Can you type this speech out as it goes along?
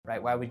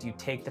right? Why would you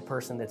take the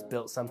person that's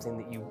built something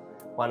that you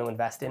want to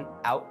invest in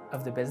out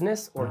of the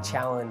business or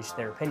challenge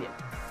their opinion?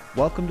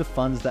 Welcome to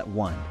Funds That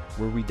Won,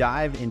 where we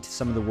dive into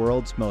some of the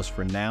world's most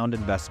renowned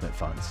investment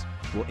funds.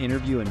 We'll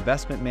interview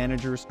investment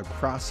managers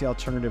across the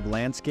alternative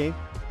landscape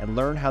and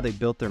learn how they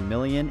built their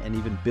million and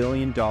even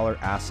billion-dollar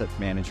asset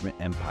management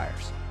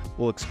empires.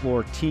 We'll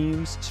explore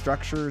teams,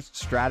 structures,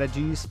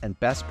 strategies, and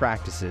best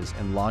practices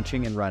in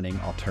launching and running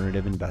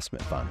alternative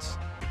investment funds.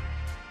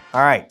 All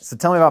right, so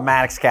tell me about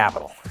Maddix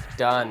Capital.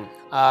 Done.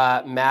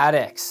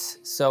 Maddix.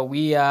 So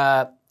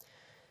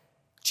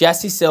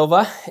Jesse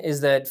Silva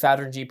is the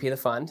founder and GP of the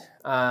fund.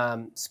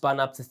 Spun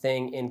up the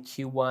thing in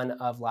Q1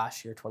 of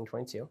last year,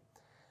 2022.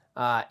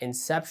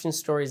 Inception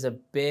story is a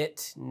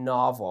bit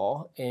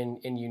novel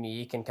and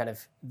unique, and kind of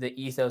the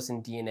ethos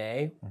and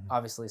DNA,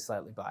 obviously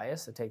slightly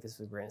biased, so take this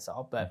with a grain of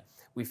salt, but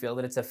we feel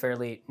that it's a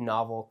fairly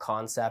novel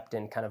concept,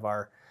 and kind of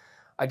our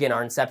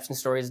inception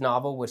story is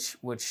novel,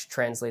 which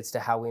translates to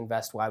how we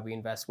invest, why we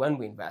invest, when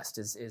we invest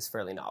is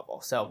fairly novel.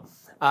 So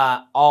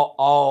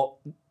I'll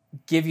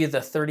give you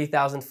the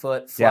 30,000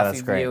 foot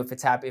fluffy view.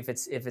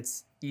 If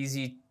it's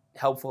easy,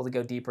 helpful to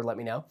go deeper, let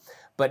me know.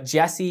 But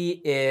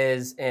Jesse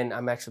is, and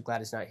I'm actually glad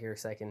he's not here,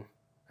 so I can.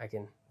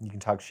 You can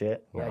talk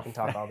shit. Yeah, I can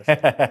talk all this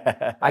shit.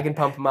 I can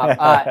pump him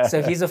up.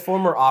 So he's a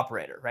former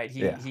operator, right?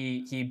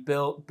 He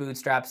built,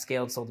 bootstrapped,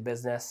 scaled, sold a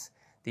business.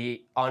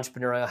 The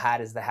entrepreneurial hat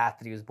is the hat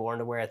that he was born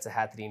to wear. It's a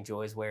hat that he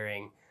enjoys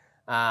wearing,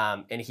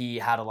 and he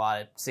had a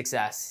lot of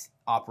success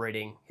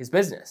operating his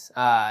business.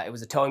 It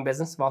was a towing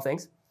business, of all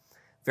things.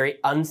 Very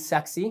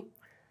unsexy,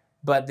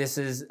 but this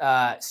is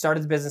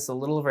started the business a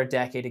little over a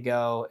decade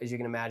ago. As you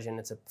can imagine,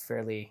 it's a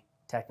fairly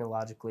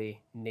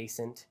technologically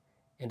nascent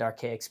and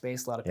archaic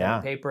space. A lot of pen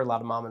and paper, a lot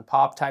of mom and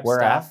pop type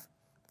stuff.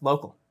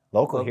 Local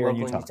here in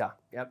Utah.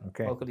 Yep.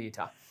 Okay. Local to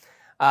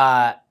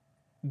Utah.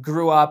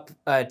 Grew up,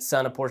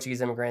 son of Portuguese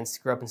immigrants.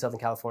 Grew up in Southern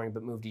California,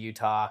 but moved to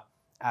Utah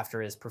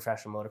after his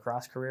professional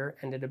motocross career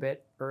ended a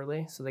bit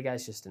early. So the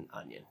guy's just an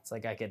onion. It's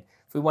like if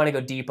we want to go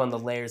deep on the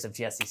layers of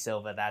Jesse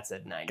Silva, that's a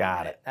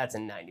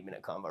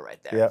 90-minute combo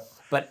right there. Yep.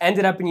 But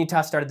ended up in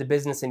Utah, started the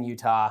business in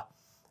Utah,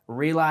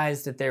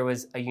 realized that there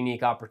was a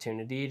unique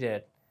opportunity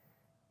to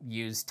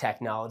use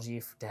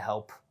technology to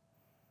help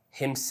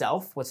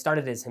himself. What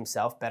started as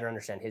himself better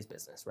understand his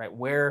business, right?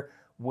 Where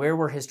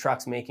were his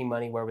trucks making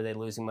money? Where were they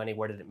losing money?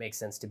 Where did it make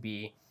sense to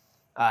be,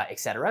 et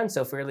cetera? And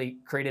so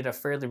created a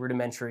fairly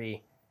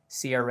rudimentary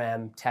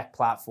CRM tech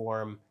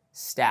platform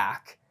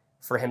stack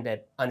for him to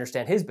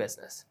understand his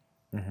business.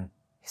 Mm-hmm.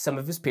 Some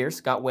of his peers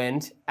got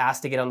wind,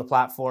 asked to get on the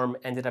platform,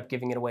 ended up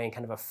giving it away in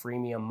kind of a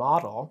freemium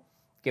model,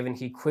 given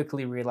he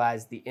quickly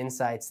realized the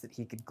insights that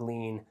he could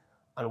glean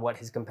on what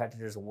his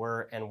competitors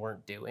were and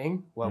weren't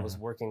doing, what was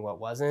working, what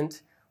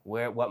wasn't,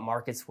 what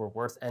markets were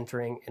worth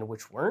entering and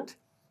which weren't.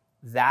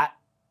 That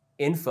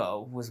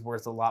info was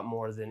worth a lot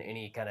more than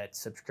any kind of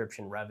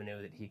subscription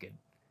revenue that he could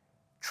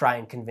try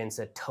and convince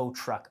a tow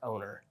truck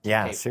owner to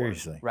pay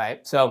seriously. For,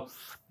 right? So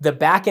the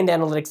back-end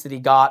analytics that he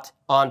got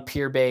on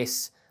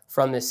Peerbase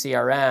from this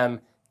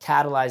CRM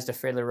catalyzed a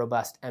fairly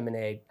robust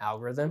M&A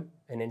algorithm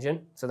and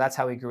engine. So that's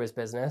how he grew his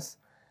business.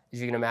 As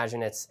you can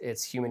imagine,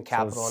 it's human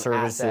capital and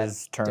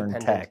services turned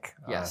dependent. tech,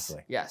 Yes,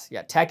 honestly. yes,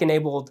 yeah.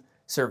 Tech-enabled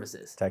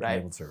services.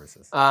 Tech-enabled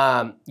services.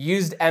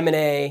 Used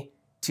M&A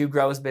to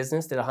grow his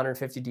business, did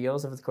 150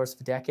 deals over the course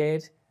of a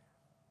decade.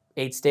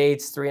 8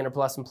 states, 300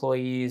 plus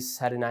employees,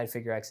 had a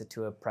 9-figure exit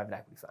to a private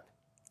equity fund.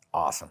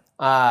 Awesome.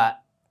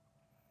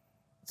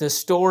 The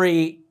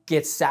story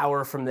gets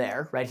sour from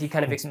there, right? He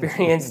kind of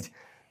experienced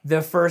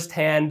the first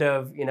hand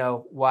of,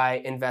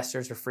 why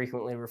investors are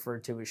frequently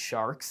referred to as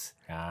sharks,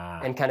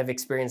 and kind of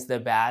experienced the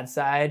bad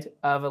side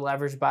of a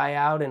leveraged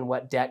buyout and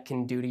what debt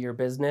can do to your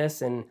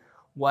business and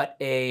what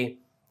a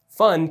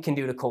fund can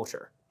do to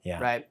culture,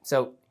 right?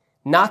 So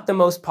not the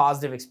most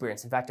positive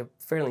experience. In fact, a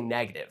fairly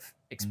negative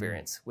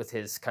experience with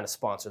his kind of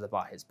sponsor that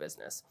bought his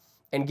business.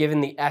 And given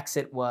the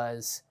exit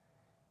was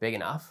big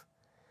enough,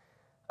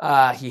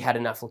 he had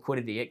enough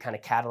liquidity, it kind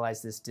of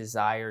catalyzed this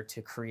desire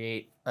to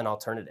create an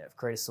alternative,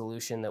 create a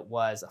solution that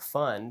was a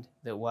fund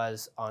that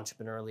was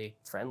entrepreneurially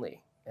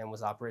friendly and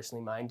was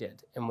operationally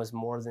minded and was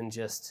more than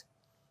just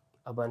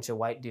a bunch of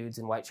white dudes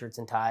in white shirts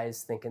and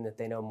ties thinking that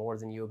they know more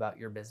than you about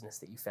your business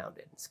that you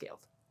founded and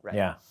scaled, right?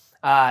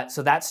 Yeah.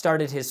 So that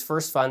started his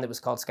first fund that was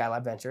called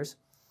Skylab Ventures.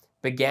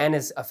 Began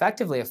as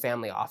effectively a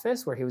family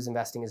office where he was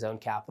investing his own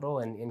capital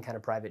and in kind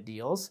of private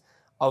deals,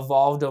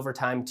 evolved over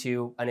time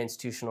to an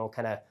institutional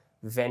kind of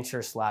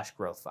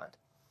venture/growth fund.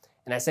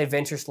 And I say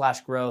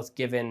venture/growth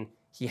given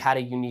he had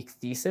a unique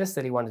thesis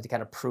that he wanted to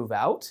kind of prove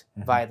out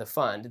via the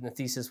fund. And the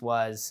thesis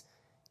was,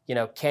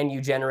 can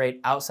you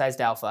generate outsized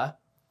alpha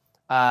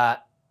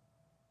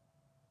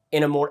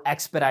in a more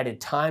expedited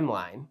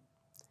timeline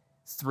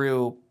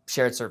through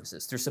shared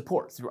services, through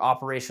support, through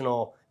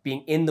operational,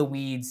 being in the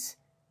weeds,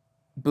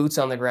 boots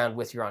on the ground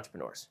with your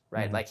entrepreneurs,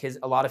 right? Like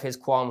a lot of his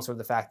qualms were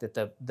the fact that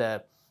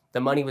the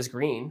money was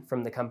green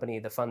from the company,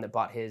 the fund that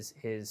bought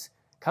his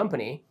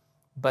company,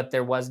 but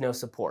there was no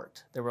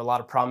support. There were a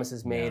lot of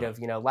promises made of,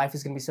 life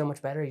is going to be so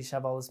much better. You should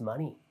have all this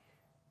money.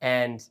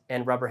 and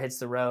rubber hits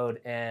the road,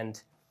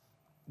 and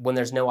when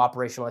there's no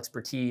operational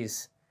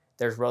expertise,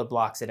 there's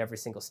roadblocks at every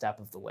single step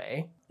of the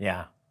way.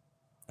 Yeah.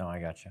 No, I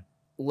got you.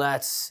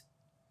 Let's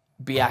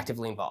be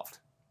actively involved.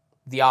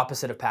 The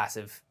opposite of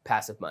passive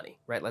money,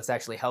 right? Let's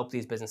actually help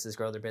these businesses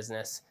grow their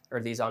business, or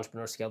these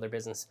entrepreneurs scale their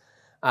business.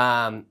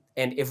 And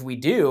if we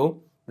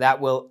do, that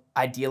will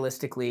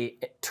idealistically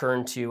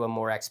turn to a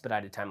more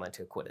expedited timeline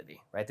to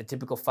liquidity, right? The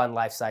typical fund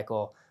life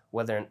cycle,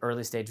 whether an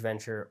early stage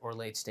venture or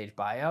late stage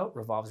buyout,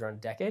 revolves around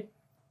a decade.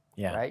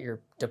 Yeah. Right?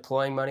 You're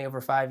deploying money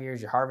over 5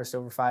 years, you harvest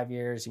over 5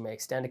 years, you may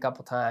extend a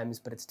couple times,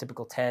 but it's a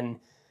typical 10,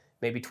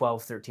 maybe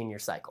 12, 13-year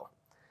cycle.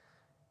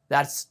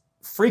 That's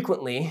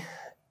frequently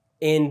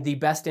in the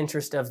best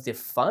interest of the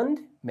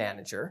fund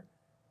manager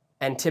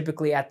and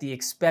typically at the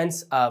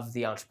expense of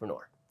the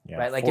entrepreneur. Yeah,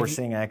 right? Like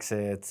forcing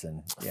exits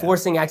and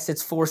forcing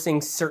exits,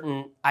 forcing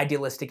certain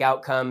idealistic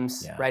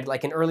outcomes, Yeah. right?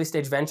 Like an early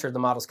stage venture, the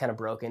model's kind of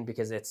broken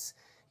because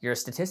you're a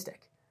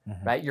statistic.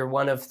 Right? You're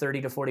one of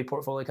 30 to 40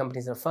 portfolio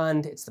companies in a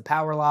fund. It's the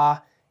power law.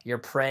 You're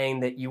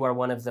praying that you are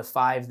one of the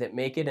 5 that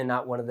make it and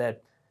not one of the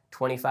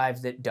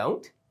 25 that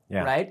don't.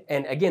 Yeah. Right?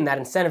 And again, that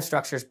incentive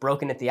structure is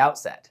broken at the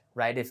outset,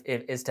 right? If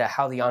as to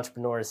how the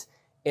entrepreneurs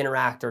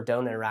interact or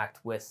don't interact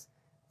with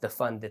the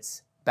fund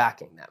that's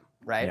backing them,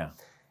 right? Yeah.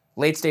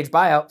 Late stage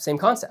buyout, same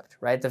concept,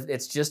 right?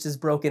 It's just as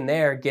broken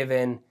there,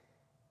 given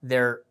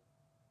they're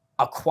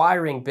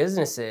acquiring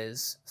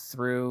businesses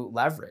through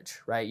leverage,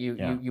 right?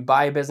 You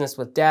buy a business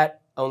with debt.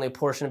 Only a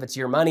portion of it's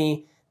your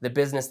money. The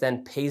business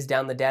then pays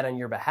down the debt on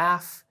your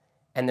behalf,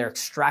 and they're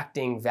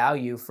extracting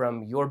value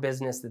from your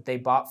business that they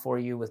bought for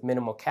you with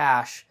minimal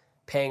cash,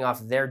 paying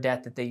off their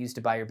debt that they used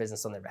to buy your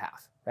business on their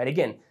behalf, right?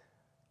 Again,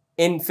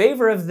 in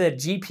favor of the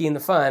GP in the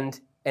fund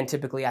and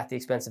typically at the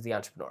expense of the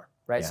entrepreneur,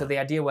 right? Yeah. So the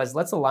idea was,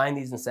 let's align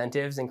these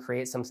incentives and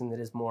create something that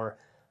is more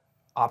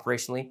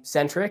operationally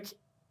centric,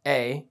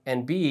 A,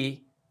 and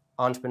B,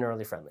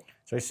 entrepreneurially friendly.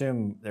 So I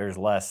assume there's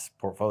less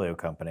portfolio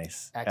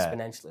companies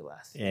Exponentially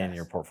less. in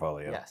your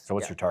portfolio. Yes. So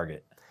what's your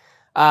target?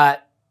 5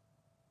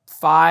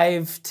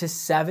 to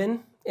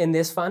 7 in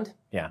this fund.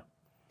 Yeah.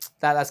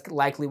 That's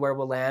likely where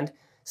we'll land.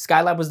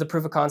 Skylab was the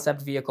proof of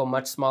concept vehicle,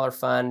 much smaller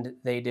fund.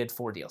 They did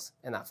 4 deals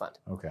in that fund.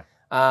 Okay.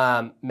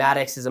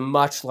 Maddix is a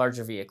much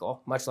larger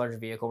vehicle.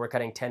 We're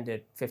cutting $10 to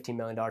 $15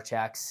 million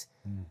checks.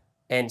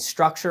 And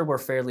structure, we're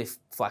fairly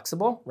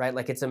flexible, right?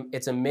 Like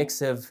it's a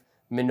mix of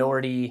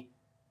minority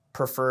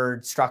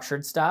preferred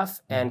structured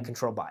stuff and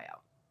control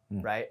buyout,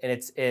 right? And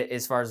it's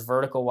as far as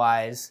vertical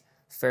wise,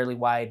 fairly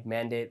wide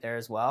mandate there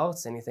as well.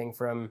 It's anything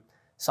from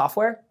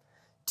software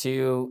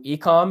to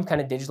e-com,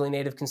 kind of digitally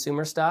native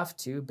consumer stuff,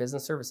 to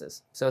business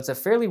services. So it's a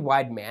fairly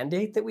wide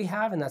mandate that we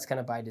have, and that's kind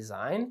of by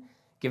design,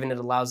 given it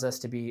allows us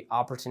to be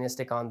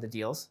opportunistic on the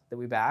deals that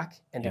we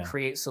back and to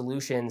create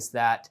solutions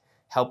that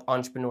help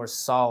entrepreneurs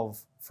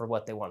solve for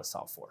what they want to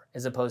solve for,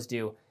 as opposed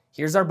to,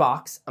 here's our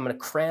box. I'm going to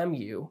cram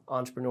you,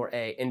 entrepreneur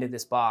A, into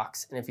this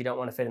box. And if you don't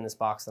want to fit in this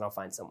box, then I'll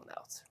find someone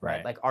else.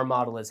 Right. Like our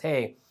model is,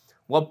 hey,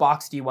 what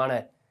box do you want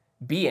to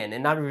be in?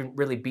 And not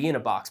really be in a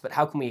box, but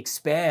how can we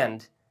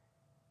expand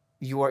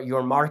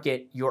your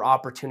market, your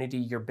opportunity,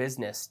 your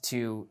business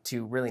to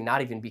really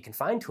not even be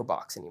confined to a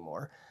box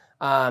anymore?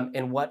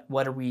 And what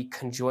are we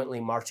conjointly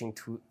marching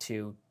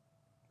to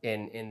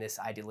in this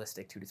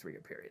idealistic 2 to 3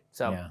 year period?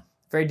 So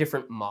very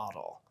different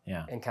model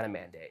and kind of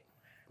mandate.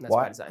 That's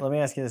by design. Let me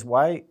ask you this: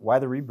 Why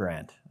the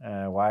rebrand?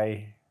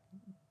 Why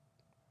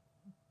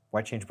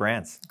change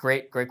brands?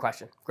 Great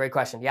question.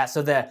 Yeah.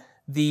 So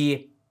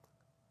the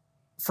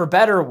for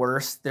better or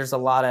worse, there's a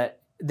lot of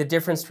the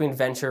difference between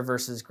venture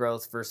versus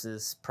growth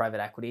versus private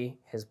equity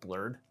has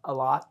blurred a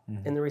lot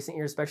in the recent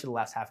years, especially the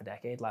last half a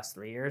decade, last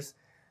 3 years,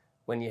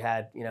 when you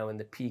had in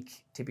the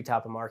peak tippy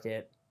top of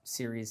market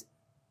series,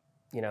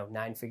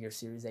 9-figure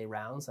Series A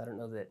rounds. I don't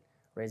know that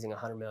raising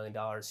 $100 million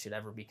should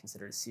ever be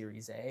considered a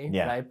Series A,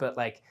 right? But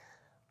like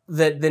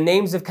the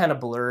names have kind of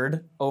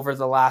blurred over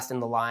the last,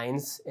 and the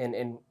lines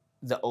and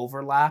the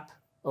overlap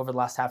over the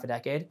last half a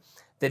decade.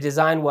 The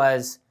design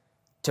was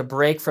to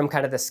break from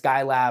kind of the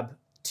Skylab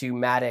to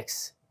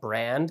Maddix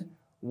brand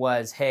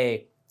was,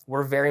 hey,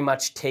 we're very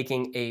much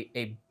taking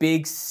a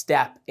big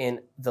step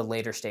in the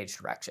later stage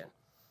direction.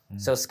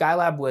 So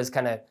Skylab was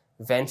kind of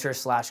venture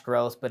 /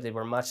 growth, but they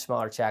were much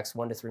smaller checks,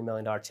 $1 to $3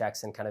 million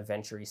checks in kind of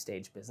venture-y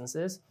stage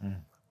businesses.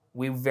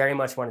 We very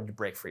much wanted to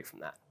break free from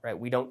that, right?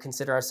 We don't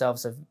consider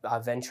ourselves a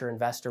venture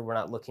investor. We're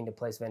not looking to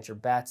place venture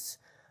bets.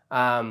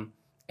 And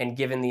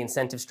given the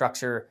incentive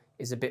structure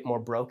is a bit more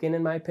broken,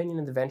 in my opinion,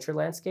 in the venture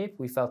landscape,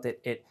 we felt that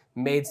it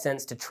made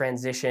sense to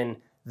transition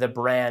the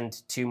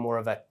brand to more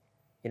of a,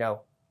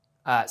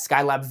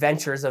 Skylab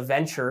Ventures, a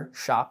venture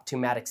shop, to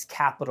Maddix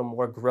Capital,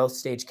 more growth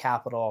stage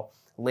capital,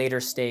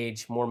 later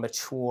stage, more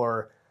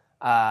mature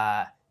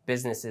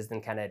businesses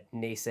than kind of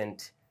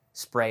nascent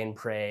spray and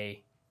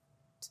pray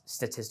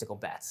statistical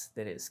bets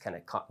that is kind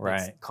of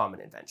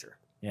common in venture.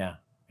 Yeah,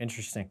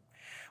 interesting.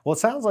 Well, it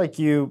sounds like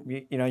you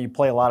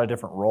play a lot of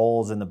different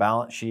roles in the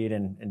balance sheet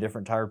and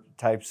different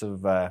types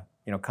of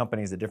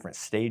companies at different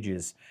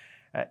stages.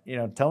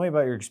 Tell me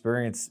about your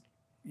experience,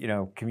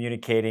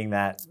 communicating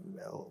that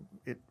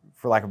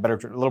for lack of a better,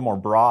 a little more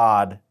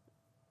broad,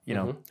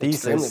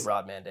 thesis, extremely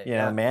broad mandate.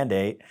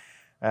 Mandate.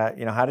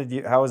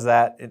 How was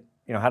that?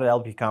 How did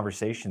LP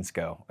conversations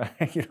go?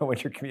 When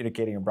you're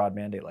communicating a broad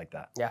mandate like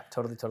that. Yeah,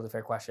 totally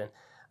fair question.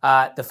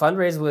 The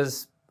fundraise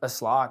was a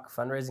slog.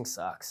 Fundraising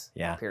sucks.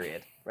 Yeah.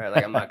 Period. Right.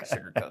 Like I'm not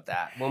gonna sugarcoat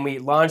that. When we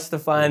launched the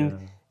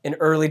fund in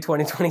early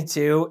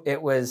 2022,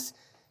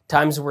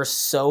 times were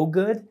so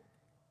good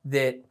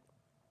that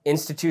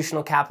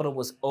institutional capital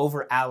was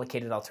over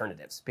allocated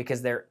alternatives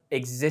because their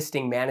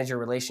existing manager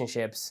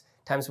relationships.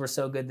 Times were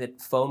so good that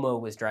FOMO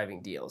was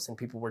driving deals and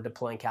people were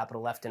deploying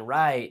capital left and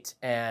right,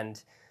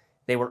 and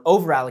they were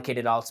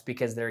over-allocated alts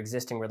because their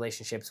existing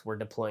relationships were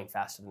deploying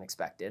faster than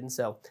expected. And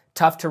so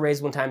tough to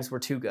raise when times were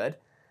too good.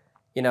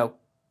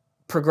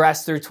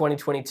 Progress through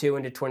 2022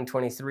 into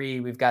 2023,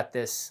 we've got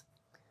this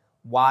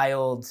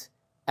wild,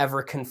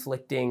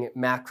 ever-conflicting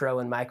macro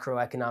and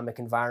microeconomic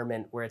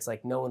environment where it's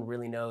like no one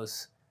really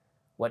knows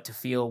what to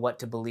feel, what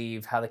to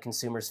believe, how the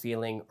consumer's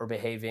feeling or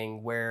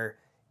behaving, where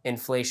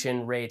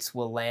inflation rates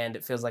will land.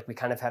 It feels like we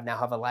kind of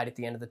have a light at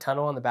the end of the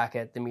tunnel on the back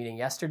at the meeting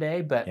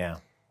yesterday, but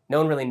no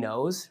one really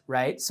knows,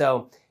 right?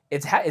 So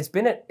it's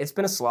been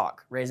a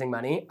slog raising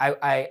money.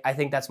 I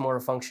think that's more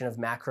a function of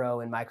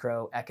macro and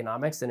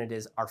microeconomics than it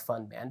is our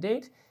fund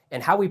mandate.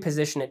 And how we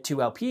position it to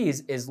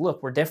LPs is,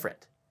 look, we're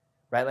different,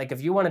 right? Like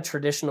if you want a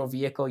traditional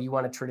vehicle, you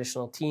want a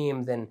traditional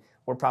team, then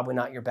we're probably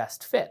not your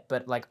best fit.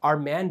 But like our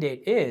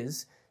mandate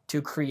is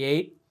to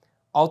create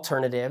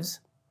alternatives,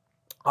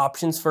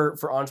 options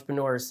for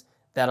entrepreneurs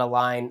that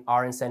align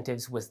our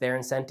incentives with their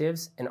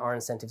incentives and our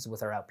incentives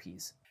with our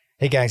LPs.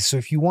 Hey guys, so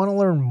if you want to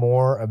learn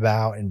more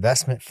about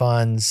investment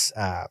funds,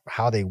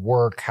 how they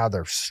work, how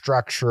they're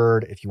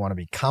structured, if you want to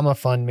become a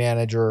fund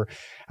manager,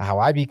 how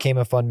I became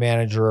a fund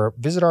manager,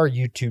 visit our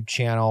YouTube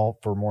channel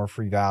for more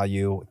free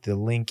value. The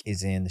link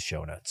is in the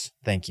show notes.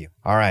 Thank you.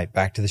 All right,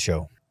 back to the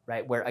show.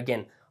 Right, where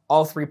again,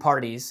 all three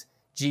parties,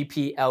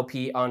 GP,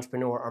 LP,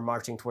 entrepreneur, are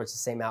marching towards the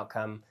same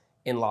outcome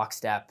in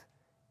lockstep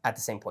at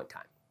the same point in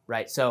time,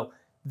 right? So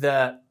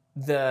the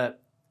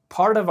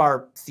part of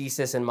our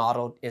thesis and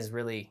model is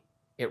really,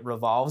 it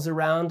revolves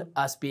around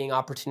us being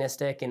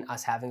opportunistic and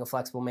us having a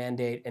flexible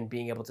mandate and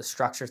being able to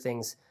structure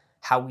things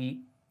how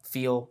we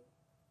feel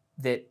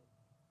that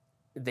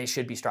they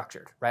should be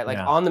structured, right? Like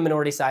on the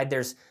minority side,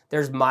 there's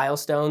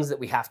milestones that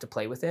we have to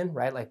play within,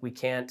 right? Like we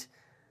can't,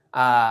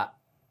 can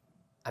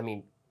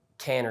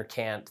or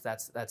can't,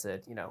 that's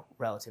a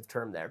relative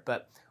term there,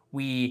 but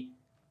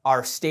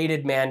our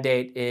stated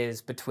mandate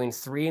is between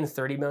 3 and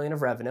 30 million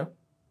of revenue,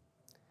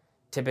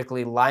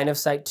 typically line of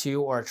sight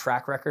to or a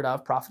track record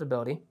of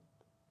profitability.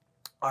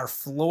 Our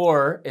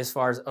floor as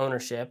far as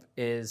ownership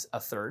is a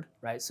third,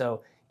 right?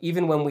 So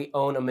even when we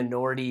own a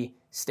minority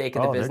stake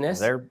of the business,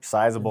 they're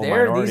sizable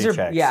minority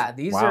checks. Yeah,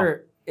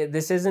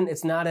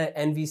 it's not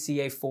an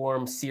NVCA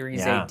form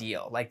Series A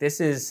deal. Like this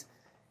is,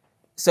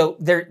 so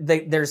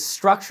there's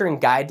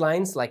structuring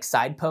guidelines like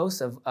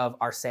sideposts of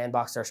our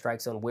sandbox, our strike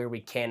zone, where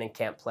we can and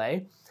can't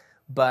play.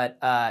 But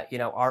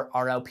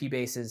our LP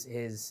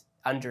base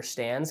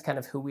understands kind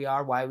of who we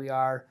are, why we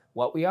are,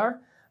 what we are,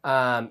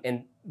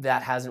 and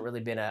that hasn't really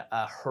been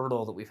a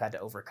hurdle that we've had to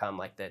overcome,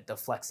 like the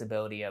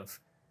flexibility of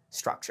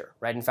structure,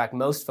 right? In fact,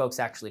 most folks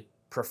actually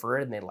prefer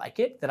it and they like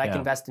it, that I can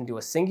invest into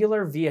a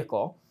singular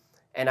vehicle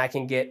and I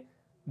can get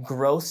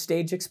growth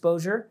stage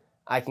exposure,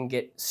 I can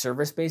get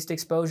service-based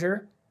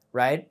exposure,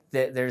 right?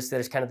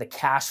 There's kind of the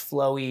cash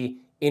flowy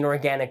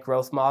inorganic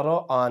growth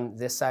model on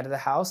this side of the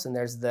house, and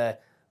there's the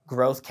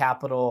growth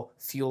capital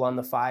fuel on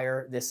the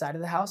fire this side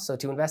of the house. So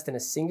to invest in a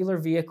singular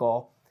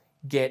vehicle,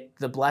 get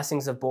the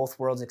blessings of both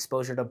worlds,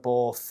 exposure to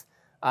both,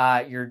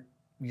 you're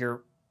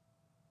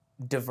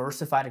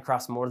diversified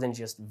across more than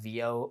just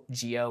VO,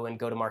 geo, and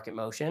go-to-market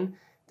motion.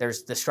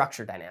 There's the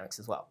structure dynamics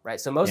as well, right?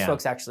 So most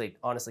folks actually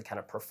honestly kind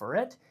of prefer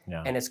it,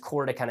 and it's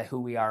core to kind of who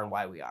we are and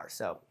why we are.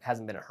 So it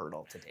hasn't been a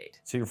hurdle to date.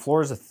 So your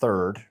floor is a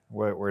third.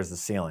 Where's the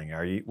ceiling?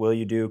 Will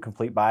you do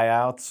complete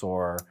buyouts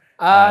or?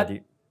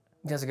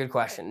 That's a good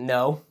question.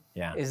 No,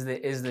 is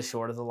the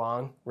short of the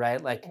long,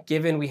 right? Like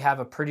given we have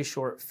a pretty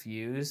short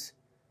fuse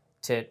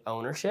to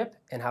ownership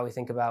and how we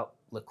think about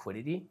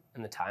liquidity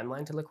and the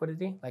timeline to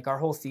liquidity, like our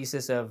whole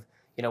thesis of,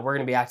 we're going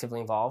to be actively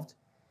involved,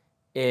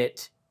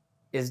 it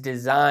is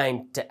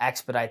designed to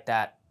expedite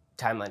that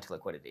timeline to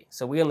liquidity.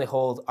 So we only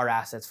hold our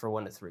assets for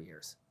 1 to 3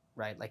 years,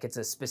 right? Like it's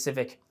a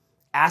specific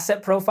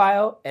asset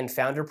profile and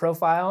founder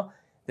profile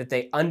that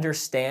they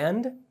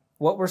understand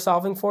what we're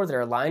solving for,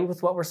 they're aligned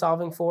with what we're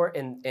solving for,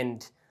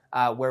 and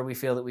where we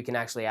feel that we can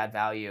actually add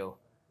value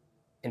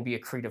and be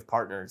accretive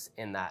partners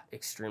in that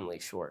extremely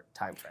short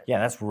time frame. Yeah,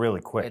 that's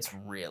really quick. It's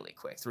really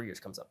quick. 3 years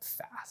comes up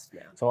fast,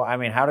 man. So,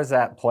 how does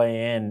that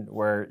play in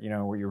where you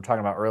were talking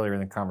about earlier in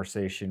the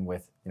conversation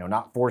with,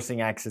 not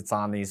forcing exits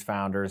on these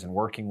founders and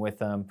working with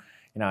them?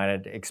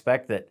 I'd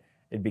expect that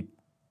it'd be,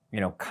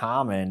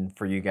 common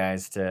for you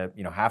guys to,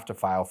 have to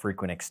file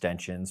frequent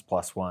extensions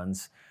plus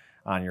ones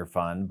on your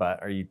fund,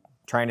 but are you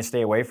trying to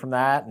stay away from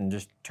that and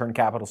just turn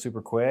capital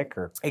super quick,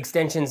 or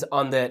extensions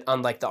on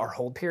our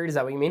hold period? Is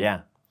that what you mean?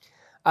 Yeah.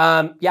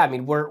 Yeah, I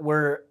mean,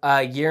 we're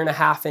a year and a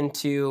half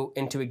into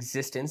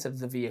existence of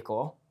the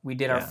vehicle. We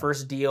did our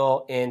first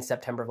deal in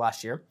September of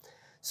last year.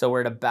 So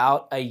we're at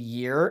about a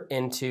year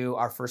into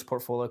our first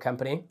portfolio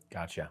company.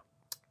 Gotcha.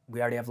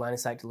 We already have line of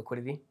sight to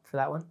liquidity for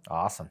that one.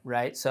 Awesome.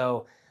 Right?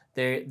 So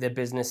the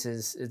business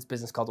it's a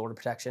business called Order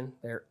Protection.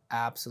 They're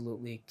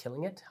absolutely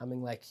killing it,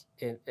 humming like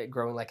it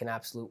growing like an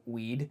absolute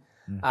weed.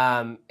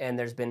 And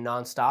there's been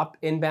nonstop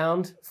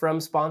inbound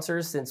from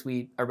sponsors since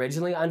we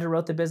originally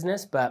underwrote the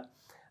business, but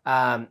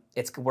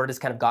word has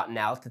kind of gotten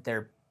out that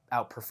they're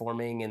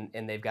outperforming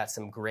and they've got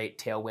some great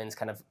tailwinds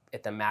kind of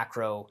at the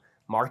macro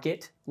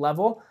market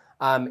level,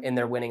 and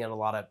they're winning in a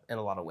lot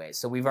of ways.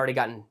 So we've already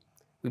gotten.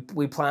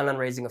 We plan on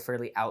raising a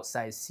fairly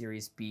outsized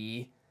Series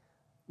B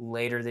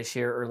later this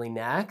year, early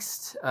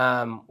next,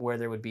 where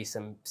there would be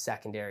some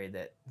secondary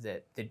that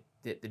the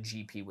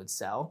GP would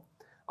sell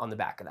on the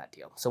back of that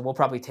deal. So we'll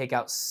probably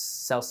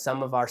sell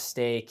some of our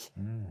stake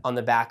on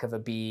the back of a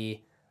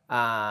B.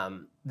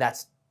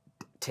 That's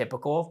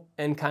typical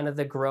in kind of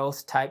the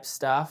growth type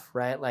stuff,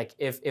 right? Like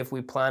if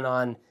we plan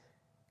on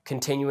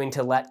continuing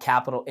to let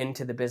capital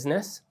into the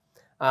business,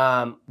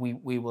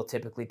 we will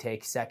typically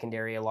take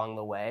secondary along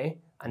the way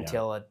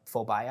until a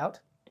full buyout.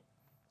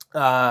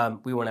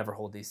 We won't ever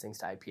hold these things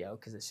to IPO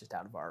because it's just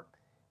out of our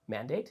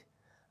mandate.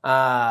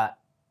 Yeah,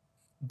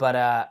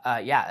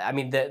 I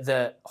mean,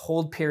 the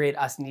hold period,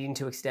 us needing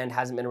to extend,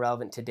 hasn't been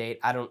relevant to date.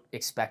 I don't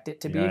expect it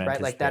to be,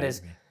 right? Like that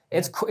is,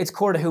 it's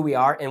core to who we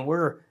are, and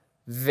we're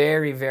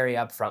very, very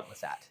upfront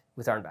with that,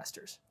 with our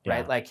investors,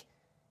 right? Like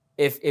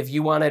if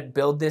you want to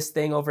build this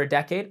thing over a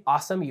decade,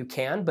 awesome, you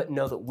can, but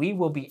know that we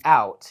will be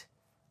out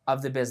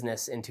of the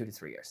business in 2 to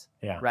 3 years,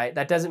 right?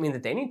 That doesn't mean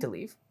that they need to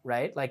leave,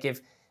 right? Like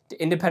if,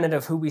 independent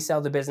of who we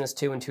sell the business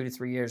to in 2 to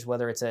 3 years,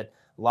 whether it's a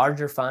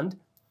larger fund,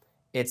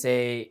 it's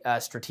a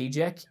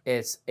strategic,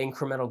 it's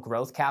incremental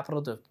growth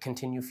capital to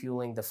continue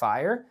fueling the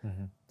fire,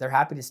 they're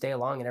happy to stay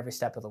along in every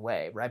step of the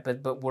way, right?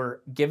 But we're,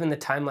 given the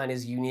timeline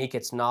is unique,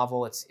 it's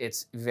novel,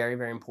 it's very,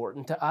 very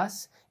important to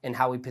us and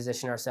how we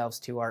position ourselves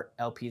to our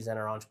LPs and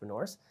our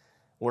entrepreneurs.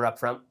 We're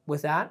upfront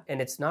with that,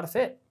 and it's not a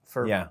fit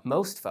for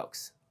most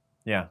folks.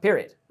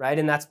 Period. Right,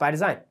 and that's by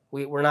design.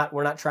 We're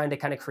not trying to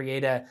kind of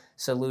create a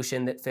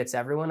solution that fits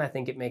everyone. I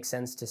think it makes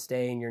sense to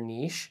stay in your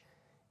niche,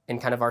 in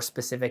kind of our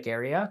specific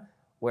area,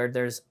 where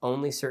there's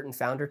only certain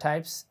founder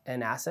types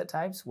and asset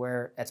types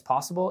where it's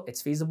possible,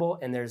 it's feasible,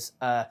 and there's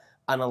an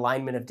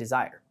alignment of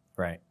desire.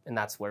 Right, and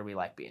that's where we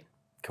like being.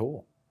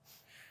 Cool.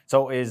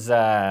 So is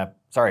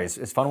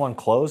Fund 1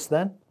 closed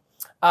then?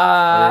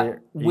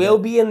 We'll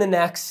be in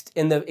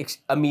the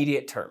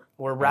immediate term.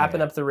 We're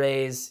wrapping up the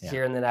raise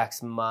here in the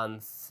next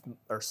month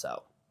or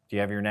so. Do you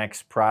have your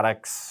next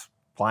products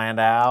planned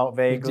out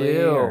vaguely?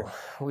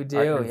 We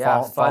do.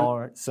 Yeah,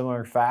 follow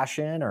similar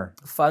fashion or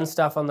fun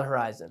stuff on the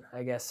horizon,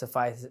 I guess.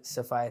 Suffice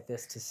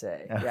this to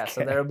say. Okay. Yeah.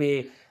 So there'll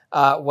be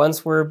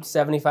once we're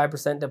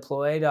 75%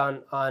 deployed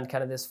on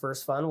kind of this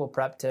first fund, we'll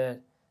prep to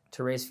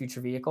raise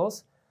future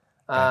vehicles.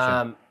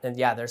 Gotcha. And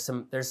yeah, there's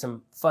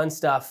some fun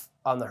stuff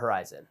on the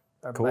horizon.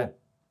 Cool. My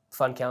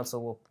fund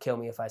counsel will kill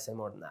me if I say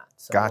more than that.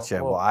 So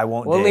gotcha. Well, I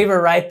won't. We'll leave it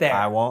right there.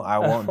 I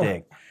won't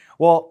dig.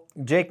 Well,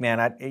 Jake,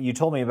 man, you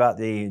told me about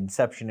the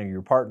inception of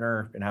your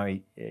partner and how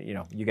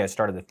you guys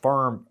started the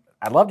firm.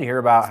 I'd love to hear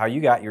about how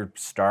you got your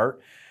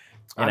start.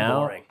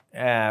 Boring.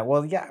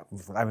 Well, yeah.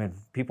 I mean,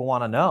 people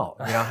want to know.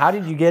 How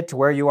did you get to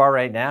where you are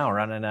right now,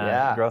 running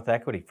a growth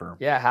equity firm?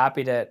 Yeah,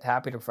 happy to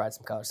provide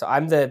some color. So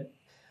I'm the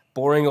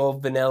boring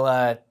old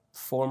vanilla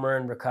former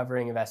and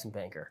recovering investment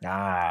banker.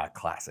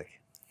 Classic.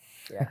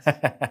 Yes.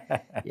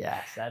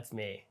 Yes, that's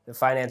me. The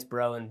finance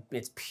bro in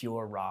its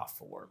pure raw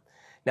form.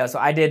 No, so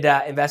I did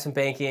investment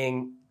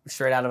banking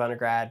straight out of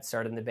undergrad,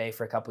 started in the Bay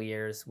for a couple of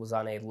years, was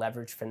on a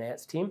leveraged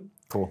finance team.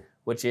 Cool.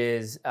 Which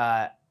is,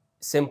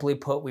 simply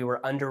put, we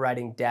were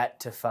underwriting debt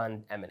to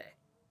fund M&A.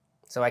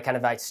 So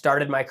I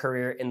started my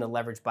career in the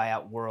leveraged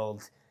buyout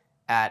world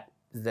at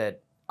the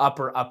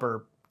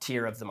upper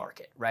tier of the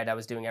market, right? I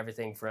was doing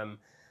everything from,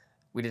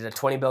 we did a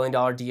 $20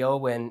 billion deal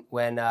when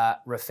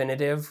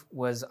Refinitiv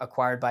was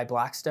acquired by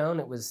Blackstone.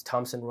 It was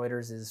Thomson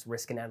Reuters'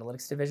 risk and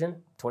analytics division,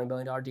 $20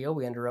 billion deal.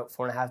 We underwrote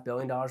 $4.5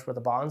 billion worth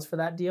of bonds for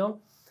that deal,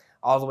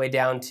 all the way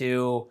down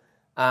to,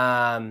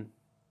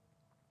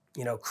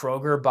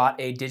 Kroger bought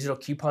a digital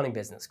couponing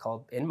business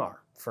called Inmar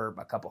for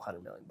a couple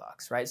 $100 million,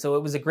 right? So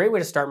it was a great way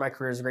to start my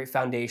career. It was a great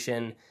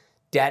foundation.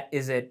 Debt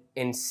is an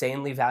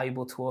insanely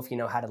valuable tool if you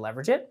know how to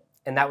leverage it.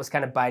 And that was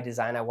kind of by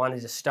design. I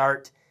wanted to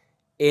start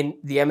in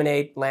the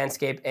M&A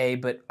landscape,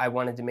 but I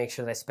wanted to make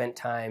sure that I spent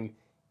time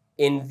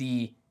in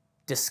the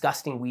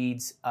disgusting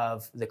weeds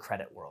of the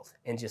credit world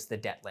and just the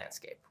debt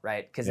landscape,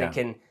 right? Because it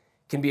can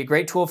be a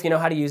great tool if you know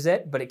how to use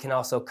it, but it can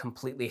also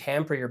completely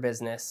hamper your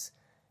business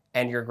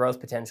and your growth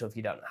potential if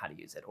you don't know how to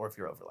use it or if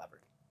you're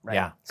over-levered, right?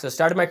 Yeah. So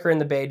started my career in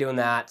the Bay doing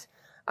that.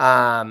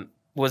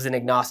 Was an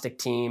agnostic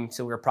team,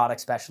 so we were a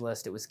product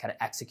specialist. It was kind of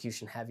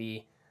execution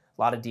heavy,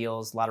 a lot of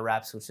deals, a lot of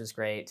reps, which was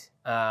great.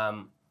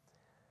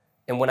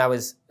 And when I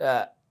was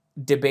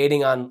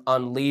debating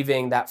on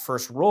leaving that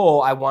first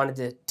role, I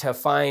wanted to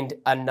find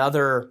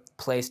another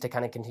place to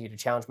kind of continue to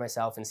challenge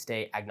myself and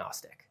stay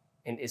agnostic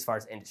in as far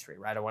as industry,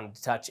 right? I wanted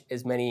to touch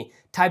as many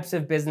types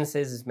of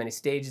businesses, as many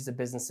stages of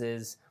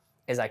businesses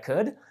as I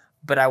could,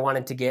 but I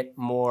wanted to get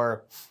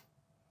more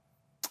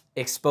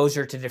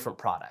exposure to different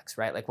products,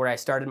 right? Like where I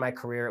started my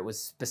career, it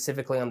was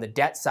specifically on the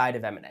debt side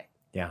of M&A.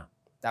 Yeah.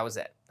 That was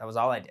it. That was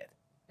all I did.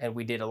 And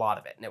we did a lot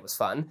of it, and it was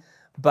fun.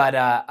 But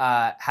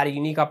had a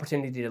unique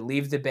opportunity to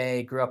leave the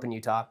Bay, grew up in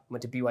Utah,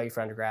 went to BYU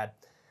for undergrad.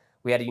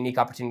 We had a unique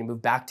opportunity to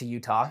move back to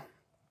Utah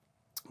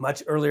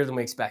much earlier than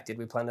we expected.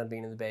 We planned on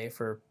being in the Bay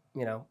for,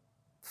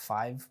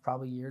 5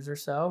 probably years or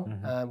so.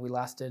 Mm-hmm. We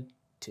lasted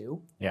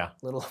 2. Yeah.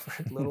 Little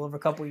over a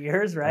couple of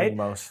years, right? I think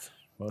most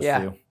Yeah,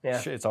 do.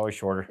 yeah. It's always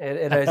shorter.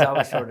 It is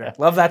always shorter.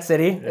 Love that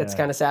city. Yeah. It's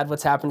kind of sad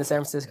what's happened to San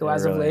Francisco It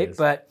as of really late. is.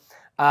 But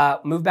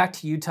moved back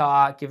to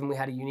Utah, given we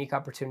had a unique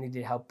opportunity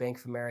to help Bank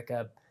of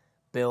America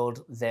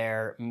build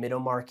their middle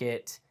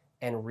market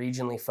and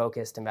regionally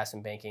focused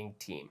investment banking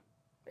team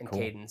and Cool.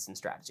 cadence and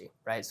strategy,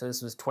 right? So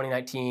this was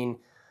 2019.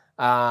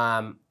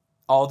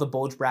 All the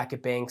bulge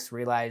bracket banks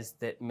realized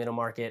that the middle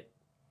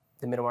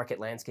market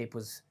landscape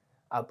was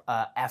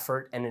a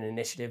effort and an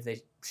initiative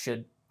they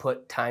should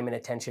put time and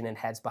attention and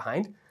heads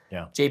behind.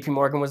 Yeah. JP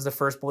Morgan was the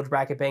first bulge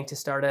bracket bank to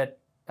start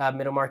a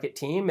middle market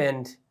team,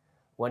 and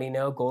what do you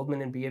know,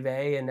 Goldman and B of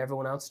A and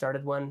everyone else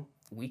started one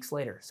weeks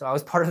later. So I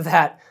was part of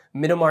that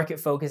middle market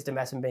focused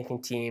investment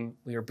banking team.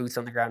 We were boots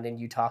on the ground in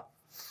Utah,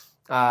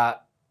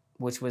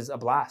 which was a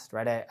blast,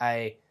 right?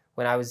 I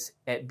when I was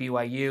at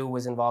BYU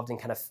was involved in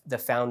kind of the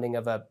founding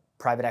of a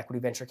private equity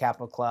venture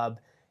capital club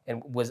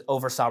and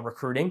oversaw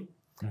recruiting.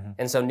 Mm-hmm.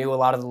 And so knew a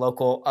lot of the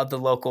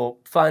local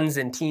funds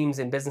and teams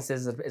and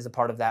businesses as a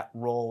part of that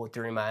role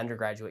during my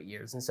undergraduate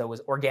years. And so it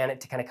was organic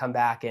to kind of come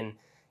back and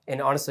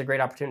honestly, a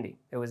great opportunity.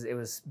 It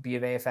was B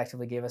of A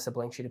effectively gave us a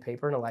blank sheet of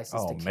paper and a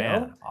license to kill. Oh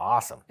man,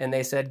 awesome. And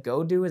they said,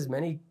 go do as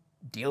many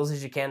deals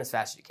as you can, as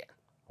fast as you can.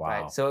 Wow.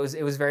 Right? So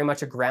it was very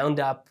much a ground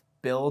up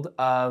build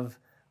of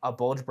a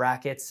bulge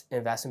brackets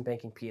investment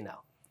banking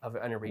P&L of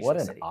an regional What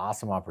an city.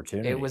 awesome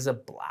opportunity. It was a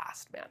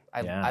blast, man.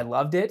 Yeah. I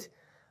loved it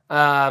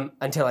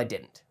until I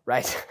didn't,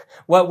 right?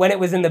 When it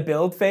was in the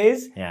build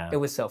phase, Yeah. it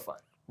was so fun,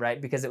 right?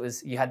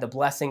 Because you had the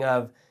blessing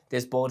of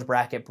this bulge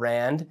bracket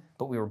brand,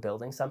 but we were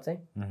building something,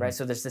 Mm-hmm. right?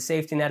 So there's the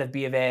safety net of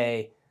B of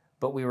A,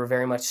 but we were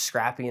very much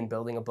scrappy in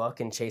building a book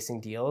and chasing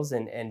deals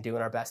and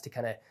doing our best to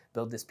kind of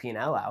build this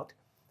P&L out.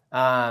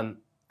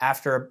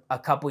 After a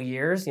couple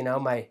years,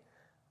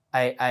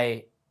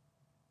 I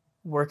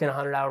working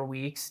 100-hour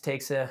weeks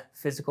takes a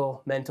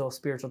physical, mental,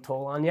 spiritual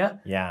toll on you.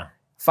 Yeah.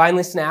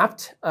 Finally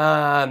snapped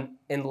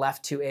and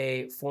left to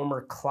a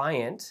former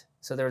client.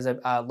 So there was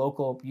a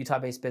local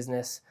Utah-based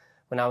business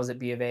when I was at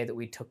B of A that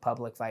we took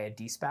public via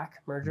de-SPAC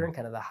merger and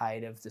kind of the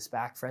height of the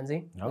SPAC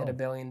frenzy. Oh. We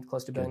had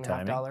close to $1.5 Good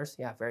timing. billion.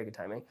 Yeah, very good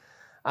timing.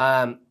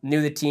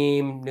 Knew the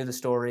team, knew the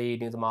story,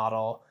 knew the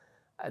model.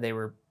 They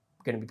were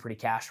going to be pretty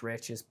cash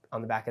rich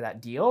on the back of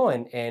that deal,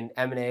 and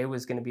M&A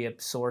was going to be a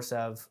source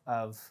of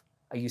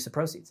a use of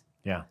proceeds.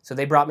 Yeah. So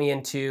they brought me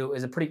it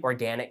was a pretty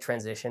organic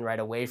transition, right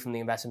away from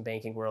the investment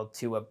banking world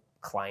to a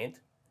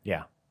client.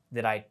 Yeah.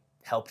 That I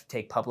helped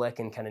take public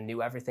and kind of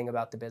knew everything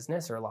about the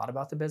business or a lot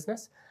about the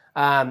business.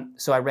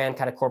 So I ran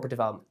kind of corporate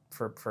development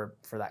for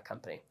that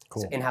company.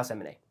 Cool. So in-house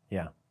M&A.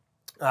 Yeah.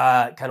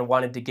 Kind of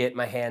wanted to get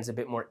my hands a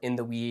bit more in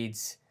the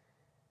weeds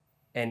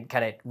and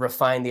kind of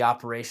refine the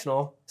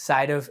operational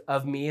side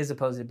of me as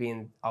opposed to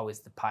being always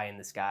the pie in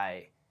the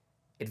sky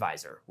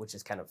advisor, which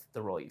is kind of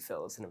the role you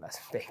fill as an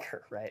investment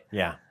banker, right?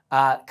 Yeah.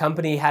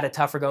 Company had a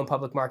tougher go in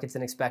public markets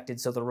than expected,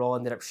 so the role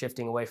ended up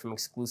shifting away from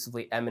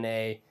exclusively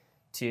M&A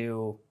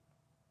to,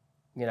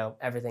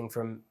 everything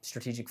from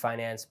strategic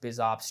finance, biz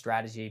ops,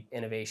 strategy,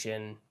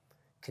 innovation,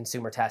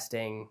 consumer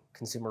testing,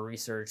 consumer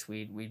research.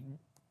 We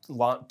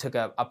took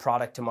a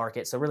product to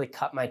market, so really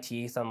cut my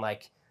teeth on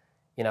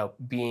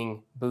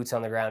being boots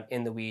on the ground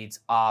in the weeds,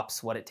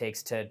 ops, what it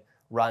takes to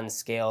run,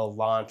 scale,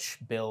 launch,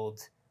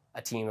 build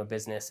a team, a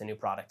business, a new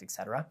product, et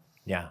cetera.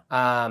 Yeah.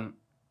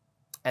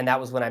 And that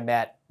was when I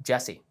met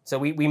Jesse. So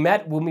we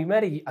met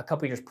a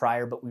couple years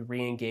prior, but we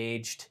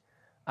re-engaged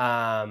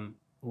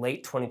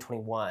late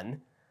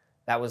 2021.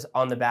 That was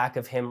on the back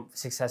of him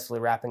successfully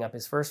wrapping up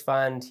his first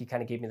fund. He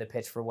kind of gave me the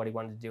pitch for what he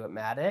wanted to do at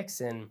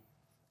Maddix and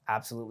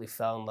absolutely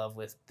fell in love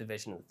with the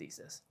vision of the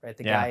thesis, right?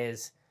 The guy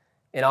is,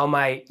 in all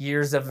my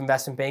years of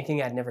investment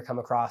banking, I'd never come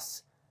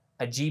across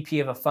a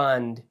GP of a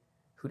fund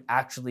who'd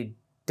actually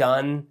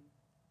done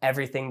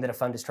everything that a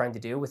fund is trying to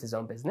do with his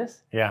own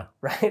business. Yeah.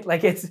 Right?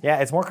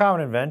 It's more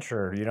common in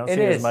venture. You don't see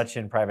it as much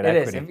in private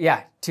equity. It is.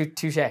 Yeah.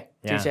 Touche.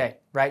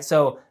 Right.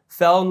 So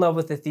fell in love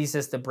with the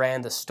thesis, the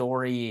brand, the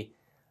story,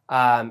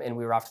 and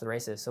we were off to the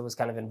races. So was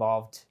kind of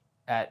involved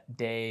at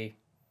day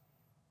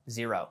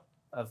 0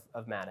 of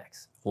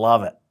Maddix.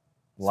 Love it.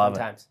 Love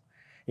Sometimes. it.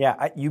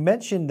 Yeah. You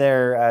mentioned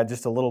there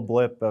just a little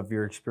blip of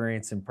your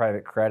experience in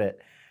private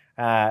credit.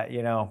 I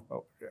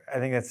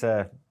think that's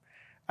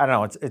I don't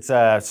know, it's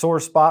a sore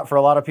spot for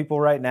a lot of people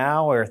right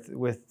now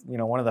with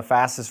one of the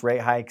fastest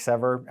rate hikes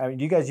ever. I mean,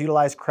 do you guys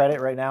utilize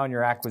credit right now in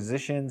your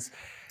acquisitions?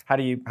 How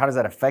does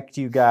that affect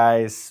you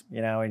guys,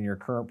 in your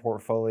current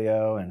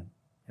portfolio? And,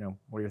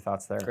 what are your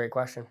thoughts there? Great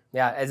question.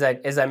 Yeah,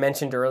 as I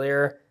mentioned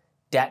earlier,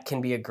 debt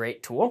can be a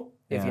great tool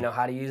if you know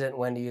how to use it,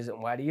 when to use it,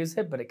 and why to use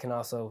it, but it can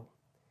also,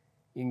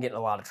 you can get in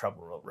a lot of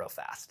trouble real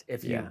fast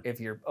if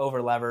you're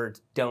over levered,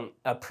 don't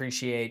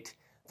appreciate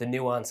the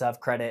nuance of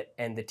credit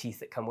and the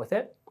teeth that come with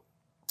it.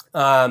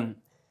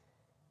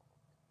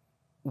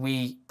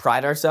 We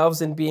pride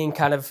ourselves in being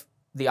kind of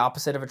the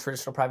opposite of a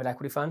traditional private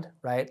equity fund,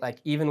 right?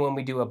 Like even when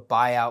we do a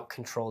buyout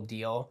controlled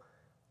deal,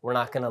 we're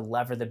not going to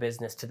lever the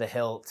business to the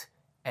hilt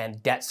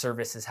and debt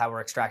service is how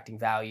we're extracting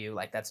value.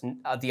 Like that's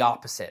the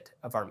opposite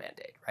of our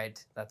mandate,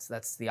 right?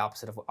 That's the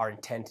opposite of our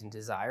intent and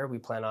desire. We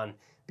plan on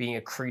being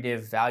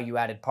accretive,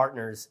 value-added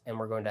partners, and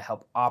we're going to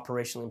help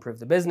operationally improve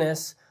the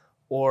business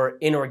or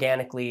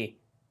inorganically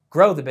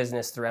grow the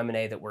business through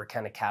M&A that we're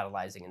kind of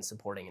catalyzing and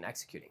supporting and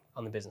executing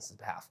on the business's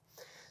behalf.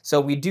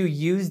 So we do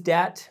use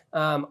debt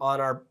on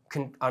our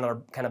kind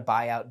of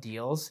buyout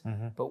deals,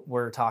 but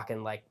we're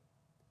talking like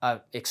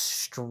an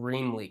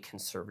extremely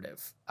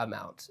conservative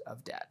amount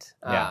of debt.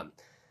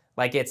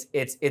 Like it's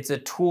a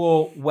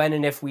tool when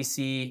and if we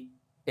see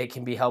it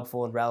can be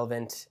helpful and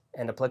relevant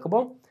and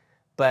applicable,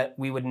 but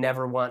we would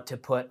never want to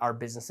put our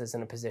businesses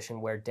in a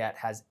position where debt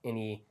has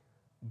any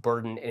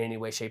burden in any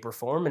way, shape, or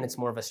form, and it's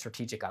more of a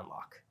strategic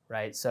unlock,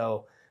 right?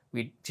 So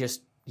we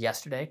just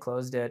yesterday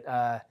closed at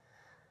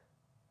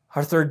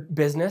our third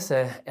business,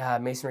 a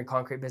masonry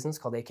concrete business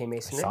called AK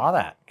Masonry. I saw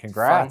that.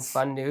 Congrats.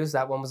 Fun news.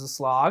 That one was a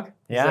slog.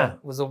 Yeah.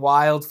 It was a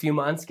wild few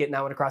months getting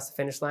that one across the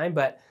finish line,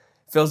 but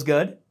feels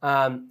good.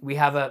 We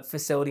have a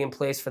facility in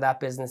place for that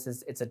business.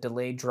 It's a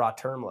delayed draw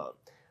term loan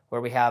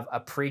where we have a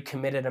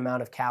pre-committed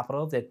amount of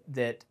capital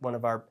that one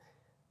of our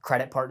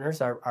credit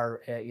partners,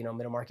 our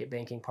middle market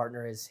banking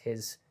partner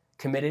is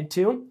committed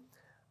to,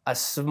 a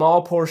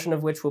small portion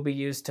of which will be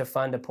used to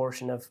fund a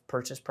portion of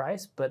purchase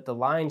price, but the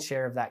lion's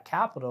share of that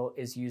capital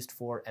is used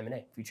for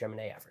M&A, future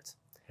M&A efforts.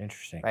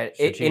 Interesting. Right?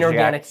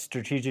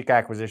 Strategic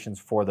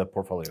acquisitions for the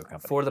portfolio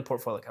company. For the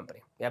portfolio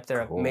company. Yep,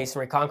 they're Cool. a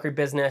masonry concrete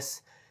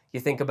business. You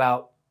think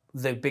about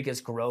the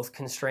biggest growth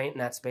constraint in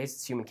that space,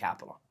 it's human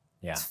capital.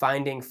 Yeah. It's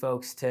finding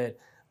folks to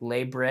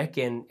lay brick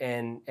and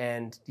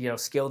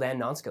skilled and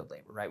non-skilled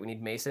labor, right? We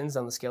need masons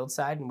on the skilled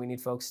side, and we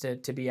need folks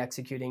to be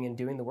executing and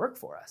doing the work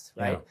for us,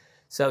 right? Yeah.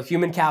 So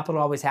human capital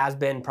always has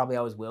been, probably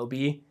always will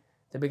be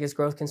the biggest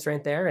growth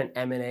constraint there, and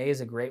M&A is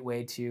a great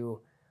way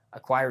to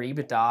acquire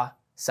EBITDA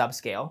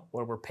subscale,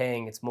 where we're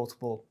paying its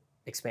multiple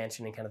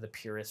expansion in kind of the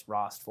purest,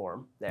 rawest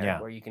form there,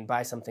 where you can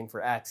buy something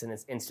for X and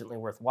it's instantly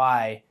worth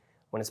Y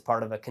when it's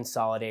part of a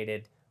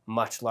consolidated,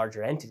 much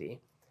larger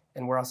entity.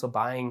 And we're also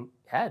buying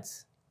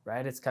heads,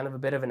 right? It's kind of a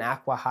bit of an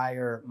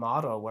acqui-hire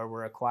model where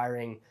we're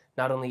acquiring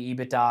not only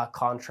EBITDA,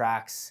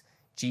 contracts,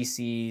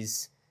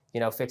 GCs,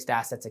 fixed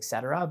assets, et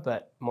cetera,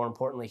 but more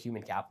importantly,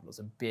 human capital is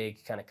a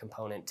big kind of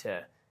component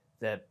to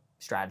the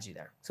strategy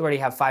there. So we already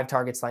have 5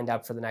 targets lined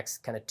up for the next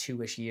kind of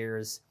 2-ish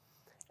years.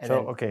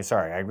 Okay,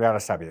 sorry, I got to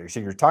stop you there. So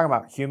you're talking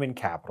about human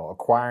capital,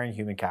 acquiring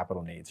human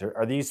capital needs.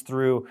 Are these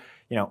through,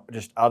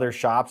 just other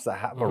shops that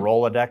have a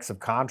Rolodex of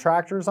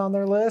contractors on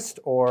their list,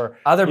 or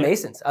other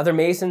masons,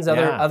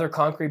 other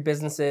concrete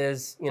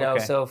businesses?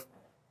 So if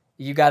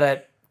you got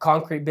a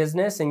concrete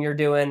business and you're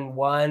doing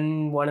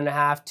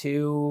 1.5,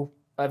 2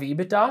 of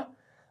EBITDA,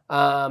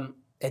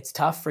 it's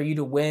tough for you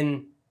to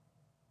win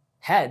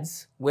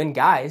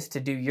guys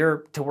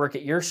to work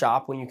at your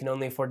shop when you can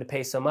only afford to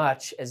pay so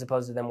much, as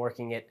opposed to them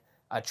working at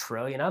a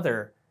trillion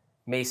other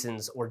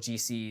masons or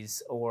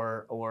GCs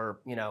or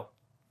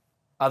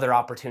other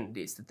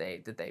opportunities that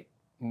they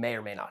may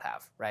or may not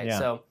have, right? Yeah.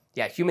 So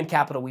human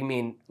capital, we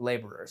mean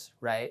laborers,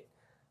 right?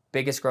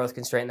 Biggest growth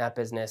constraint in that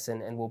business,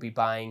 and we'll be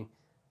buying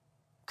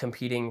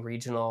competing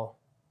regional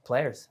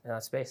players in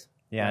that space.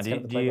 Yeah. Do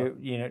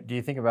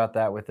you think about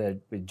that with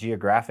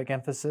geographic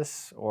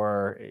emphasis,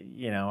 or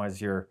as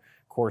your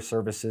core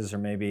services are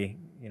maybe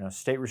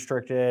state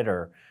restricted,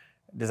 or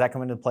does that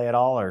come into play at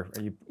all, or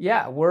are you?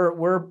 Yeah,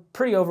 we're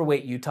pretty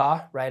overweight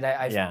Utah, right?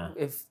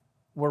 If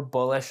we're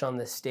bullish on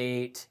the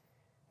state,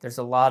 there's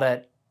a lot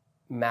of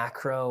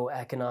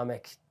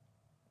macroeconomic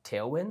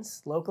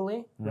tailwinds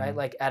locally, right?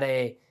 Like at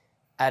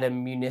a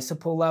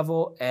municipal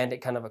level and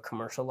at kind of a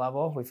commercial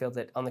level, we feel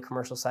that on the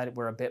commercial side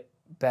we're a bit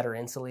better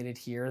insulated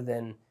here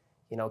than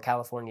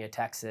California,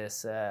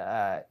 Texas,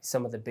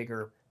 some of the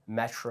bigger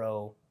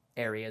metro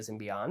areas and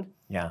beyond.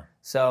 Yeah.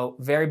 So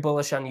very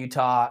bullish on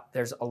Utah.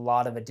 There's a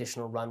lot of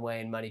additional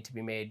runway and money to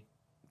be made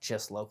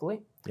just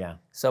locally. Yeah.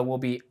 So we'll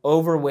be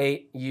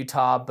overweight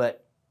Utah,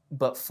 but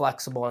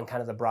flexible in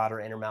kind of the broader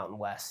Intermountain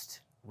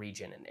West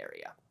region and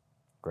area.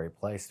 Great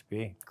place to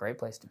be. Great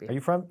place to be.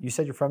 You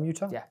said you're from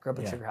Utah? Yeah, grew up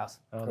in Sugar House.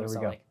 Oh, there we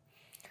go.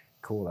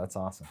 Cool, that's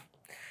awesome.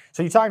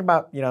 So you talked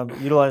about,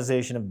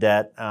 utilization of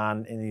debt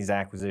in these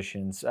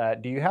acquisitions.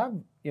 Do you have,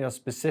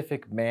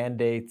 specific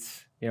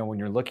mandates, when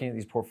you're looking at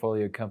these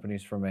portfolio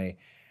companies from a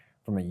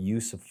from a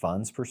use of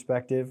funds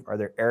perspective, are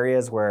there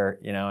areas where,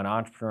 an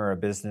entrepreneur or a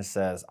business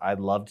says, I'd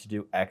love to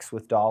do X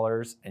with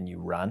dollars, and you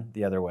run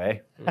the other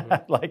way?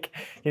 Mm-hmm.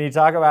 Can you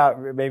talk about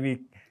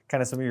maybe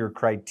kind of some of your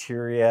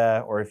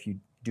criteria, or if you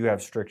do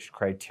have strict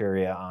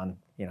criteria on,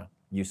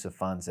 use of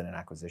funds in an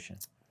acquisition?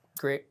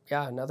 Great.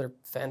 Yeah, another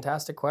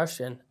fantastic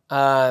question.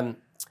 Short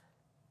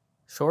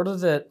of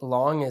the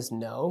long is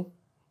no,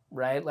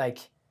 right? Like,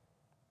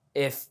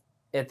 if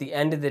at the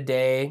end of the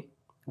day,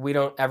 we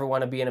don't ever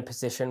want to be in a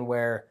position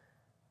where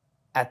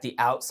at the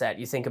outset,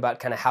 you think about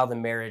kind of how the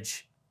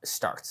marriage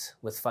starts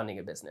with funding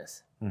a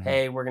business. Mm-hmm.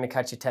 Hey, we're going to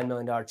cut you $10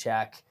 million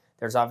check.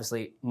 There's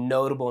obviously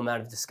notable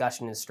amount of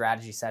discussion and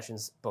strategy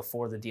sessions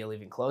before the deal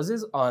even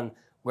closes on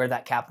where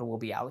that capital will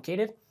be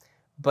allocated.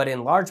 But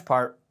in large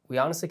part, we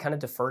honestly kind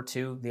of defer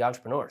to the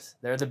entrepreneurs.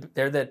 They're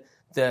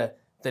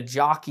the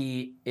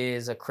jockey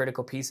is a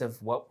critical piece of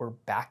what we're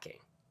backing,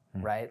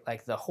 right?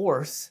 Like the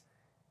horse,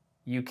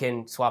 you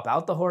can swap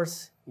out the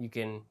horse, you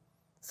can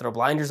throw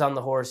blinders on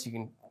the horse, you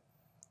can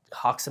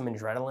huck some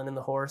adrenaline in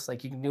the horse.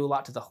 Like, you can do a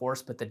lot to the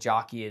horse, but the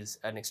jockey is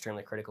an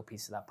extremely critical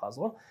piece of that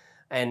puzzle.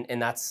 And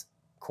that's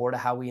core to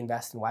how we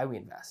invest and why we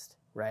invest,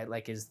 right?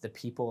 Like, is the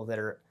people that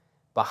are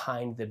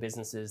behind the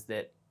businesses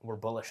that we're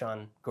bullish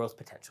on growth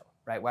potential,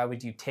 right? Why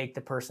would you take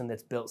the person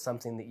that's built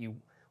something that you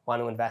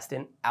want to invest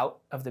in out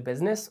of the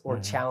business or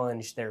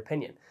challenge their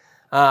opinion?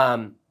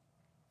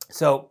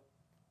 So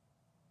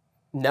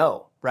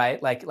no,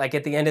 right? Like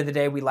at the end of the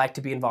day, we like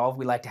to be involved.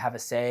 We like to have a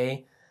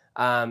say.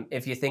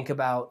 If you think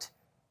about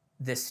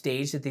the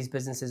stage that these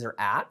businesses are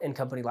at in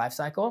company life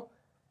cycle,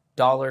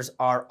 dollars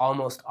are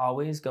almost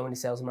always going to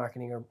sales and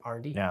marketing or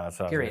R&D. Yeah, that's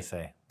what I was going to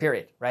say.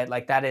 Period, right?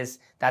 Like that's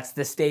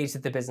the stage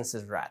that the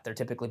businesses are at. They're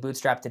typically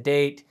bootstrapped to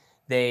date.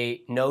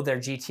 They know their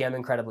GTM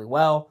incredibly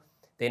well.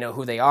 They know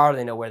who they are.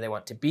 They know where they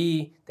want to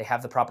be. They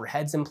have the proper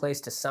heads in place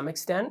to some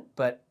extent,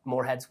 but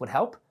more heads would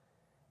help.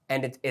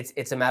 And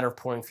it's a matter of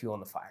pouring fuel on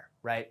the fire,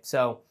 right?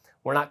 So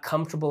we're not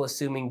comfortable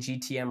assuming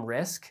GTM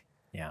risk.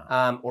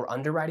 Or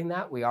underwriting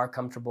that. We are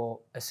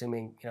comfortable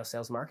assuming,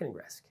 sales and marketing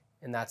risk,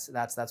 and that's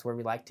where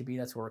we like to be.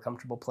 That's where we're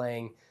comfortable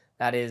playing.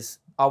 That is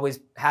always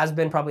has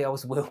been, probably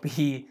always will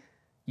be,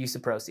 use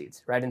of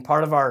proceeds, right? And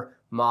part of our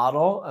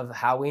model of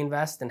how we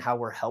invest and how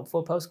we're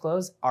helpful post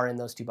close are in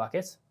those two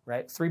buckets,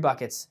 right? 3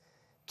 buckets,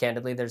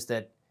 candidly. There's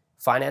the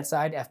finance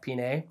side,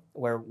 FP&A,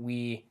 where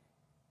we,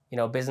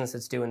 business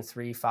that's doing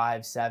 3,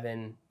 5,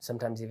 7,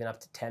 sometimes even up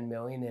to 10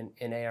 million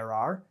in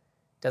ARR,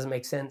 doesn't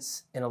make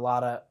sense in a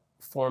lot of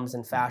forms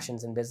and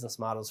fashions and business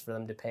models for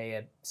them to pay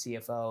a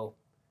CFO,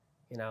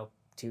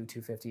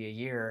 $250 a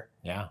year.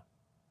 Yeah.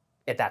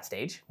 At that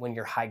stage, when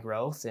you're high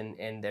growth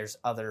and there's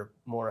other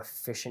more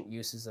efficient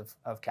uses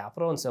of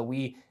capital. And so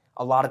we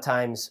a lot of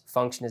times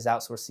function as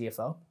outsource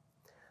CFO,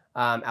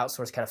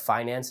 outsource kind of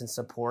finance and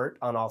support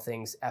on all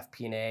things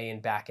FP&A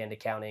and back-end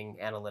accounting,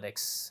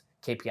 analytics,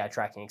 KPI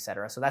tracking, et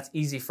cetera. So that's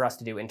easy for us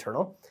to do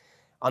internal.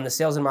 On the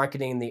sales and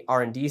marketing and the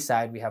R&D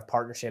side, we have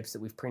partnerships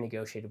that we've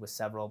pre-negotiated with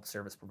several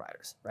service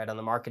providers, right? On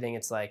the marketing,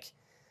 it's like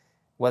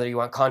whether you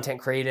want content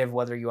creative,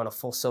 whether you want a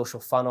full social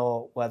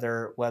funnel,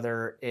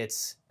 whether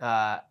it's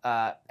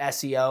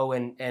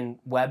SEO and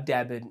web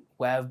dev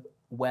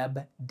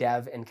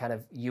and kind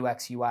of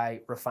UX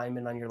UI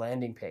refinement on your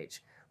landing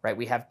page, right?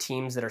 We have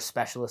teams that are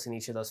specialists in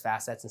each of those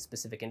facets in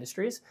specific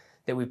industries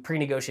that we've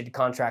pre-negotiated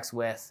contracts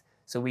with,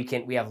 so we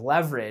have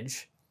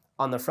leverage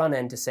on the front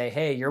end to say,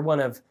 hey, you're one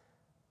of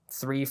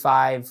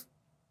 3-5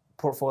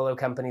 portfolio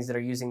companies that are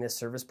using this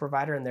service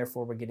provider, and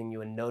therefore we're getting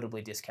you a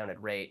notably discounted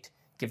rate,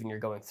 given you're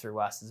going through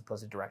us as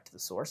opposed to direct to the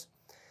source.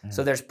 Mm-hmm.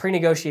 So there's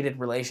pre-negotiated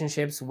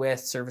relationships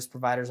with service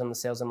providers on the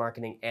sales and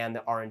marketing and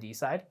the R&D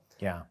side.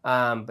 Yeah.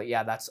 But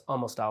yeah, that's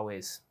almost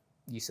always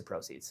use of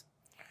proceeds.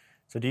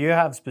 So do you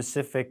have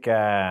specific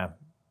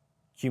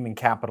human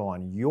capital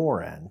on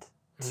your end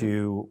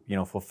to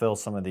fulfill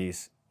some of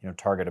these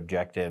target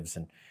objectives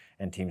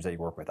and teams that you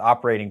work with,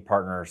 operating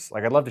partners?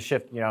 Like, I'd love to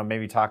shift,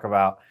 maybe talk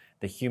about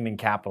the human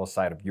capital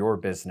side of your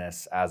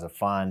business as a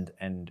fund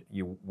and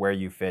where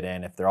you fit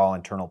in. If they're all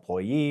internal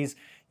employees,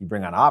 you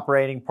bring on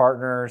operating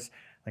partners.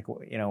 Like,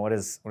 what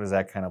does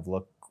that kind of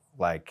look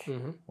like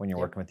when you're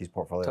working with these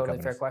portfolio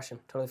companies?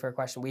 Totally fair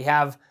question. We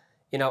have,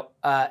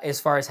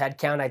 as far as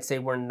headcount, I'd say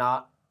we're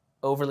not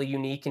overly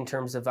unique in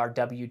terms of our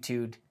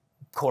W-2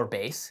 core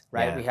base,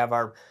 right? Yeah. We have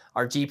our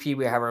GP,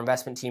 we have our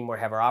investment team, we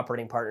have our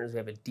operating partners, we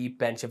have a deep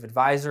bench of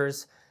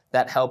advisors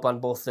that help on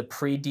both the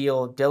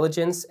pre-deal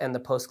diligence and the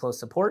post-close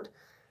support.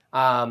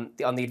 On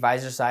the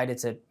advisor side,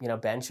 it's a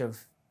bench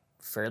of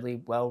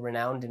fairly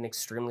well-renowned and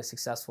extremely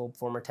successful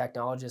former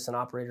technologists and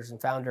operators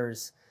and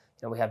founders.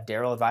 We have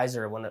Daryl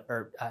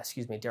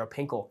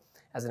Pinkel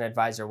as an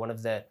advisor, one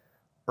of the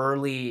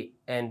early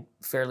and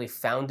fairly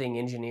founding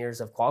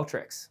engineers of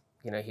Qualtrics.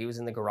 He was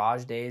in the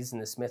garage days in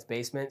the Smith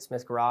basement,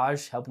 Smith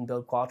garage, helping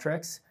build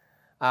Qualtrics.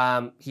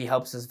 He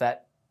helps us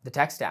vet the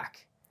tech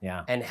stack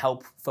and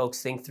help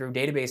folks think through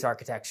database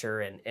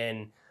architecture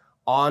and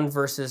on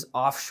versus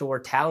offshore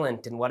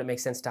talent and what it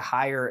makes sense to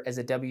hire as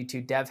a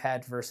W-2 dev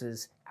head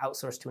versus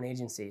outsource to an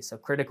agency. So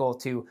critical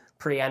to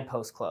pre and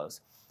post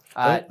close.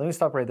 Let me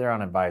stop right there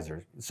on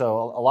advisors.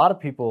 So a lot of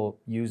people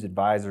use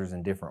advisors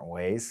in different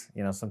ways.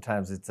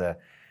 Sometimes it's a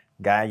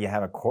guy you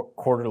have a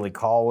quarterly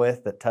call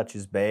with that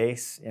touches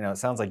base. It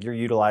sounds like you're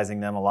utilizing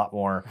them a lot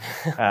more,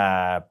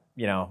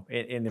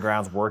 in the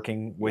grounds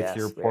working with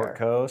your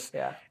portcos.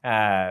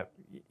 Yeah.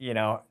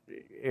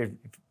 If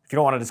you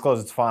don't want to disclose,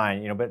 it's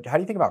fine. But how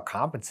do you think about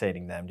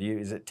compensating them?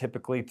 Is it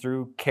typically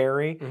through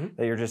carry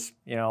that you're just,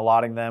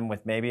 allotting them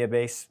with maybe a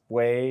base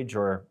wage,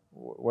 or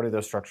what do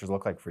those structures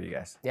look like for you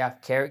guys? Yeah,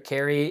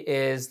 carry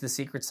is the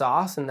secret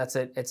sauce, and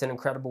it's an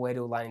incredible way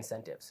to align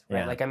incentives. Right?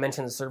 Yeah. Like I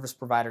mentioned, the service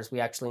providers, we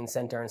actually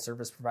incent our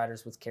service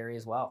providers with carry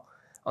as well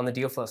on the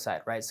deal flow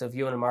side, right? So if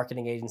you and a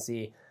marketing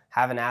agency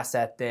have an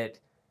asset that,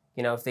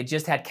 if they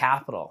just had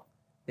capital,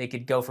 they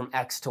could go from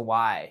X to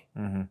Y,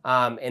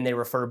 and they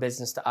refer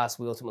business to us.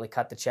 We ultimately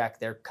cut the check.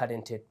 They're cut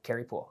into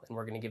carry pool, and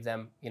we're going to give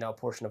them, a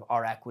portion of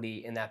our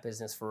equity in that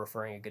business for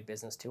referring a good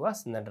business to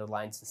us, and then it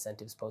aligns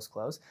incentives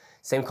post-close.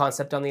 Same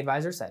concept on the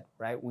advisor side,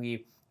 right?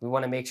 We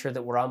want to make sure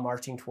that we're all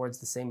marching towards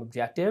the same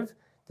objective,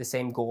 the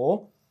same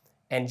goal,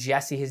 and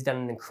Jesse has done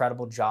an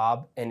incredible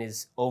job and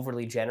is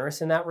overly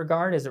generous in that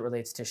regard as it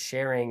relates to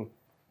sharing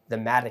the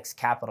Maddix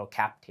Capital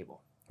cap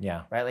table.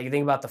 Yeah. Right? Like you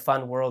think about the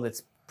fund world,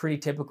 it's pretty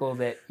typical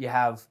that you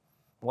have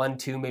 1,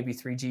 2, maybe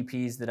 3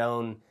 GPs that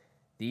own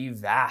the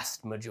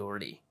vast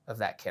majority of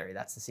that carry.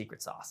 That's the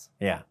secret sauce.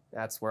 Yeah.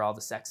 That's where all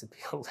the sex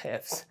appeal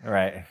lives.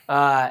 Right.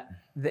 At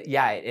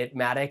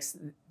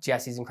Maddix,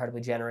 Jesse's incredibly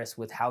generous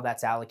with how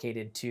that's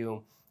allocated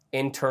to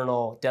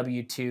internal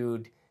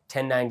W-2'd,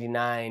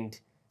 1099'd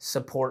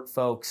support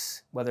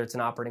folks, whether it's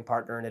an operating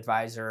partner, an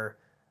advisor,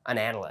 an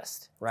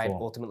analyst, right? Cool.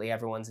 Ultimately,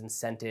 everyone's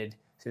incented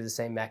through the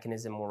same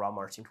mechanism. We're all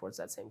marching towards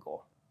that same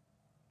goal.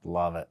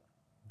 Love it.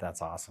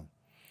 That's awesome.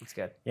 It's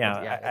good.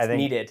 Yeah, It's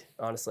needed,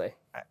 honestly.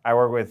 I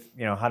work with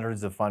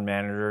hundreds of fund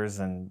managers,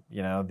 and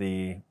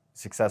the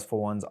successful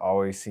ones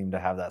always seem to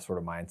have that sort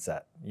of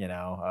mindset,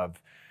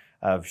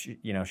 of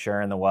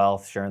sharing the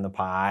wealth, sharing the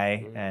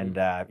pie, and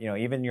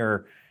even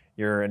your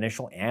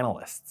initial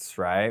analysts,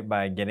 right?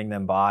 By getting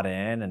them bought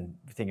in and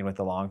thinking with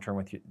the long term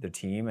with the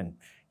team and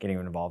getting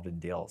them involved in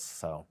deals.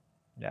 So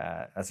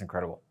that's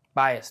incredible.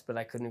 Biased, but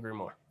I couldn't agree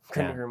more.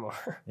 Agree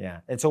more.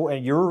 Yeah. And so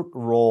your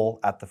role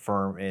at the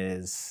firm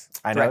is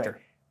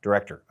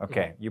Director.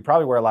 Okay. You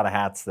probably wear a lot of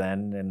hats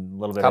then, and a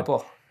little bit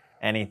of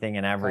anything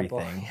and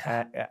everything.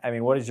 I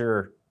mean, what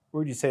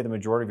would you say the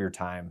majority of your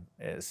time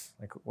is?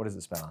 Like, what does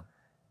it spend on?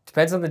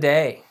 Depends on the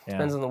day.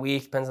 Depends on the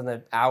week. Depends on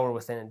the hour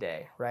within a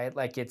day, right?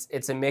 Like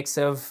it's a mix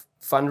of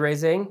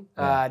fundraising.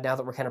 Now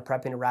that we're kind of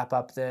prepping to wrap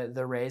up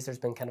the raise, there's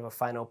been kind of a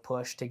final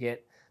push to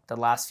get the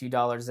last few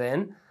dollars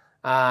in.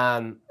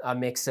 A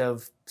mix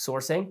of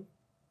sourcing,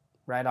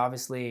 right?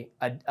 Obviously,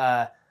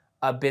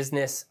 a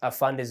business, a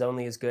fund is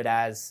only as good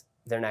as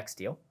their next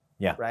deal.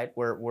 Yeah. Right.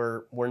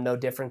 We're no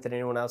different than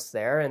anyone else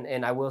there.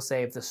 And I will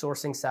say, if the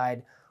sourcing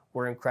side,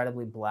 we're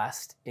incredibly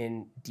blessed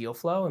in deal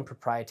flow and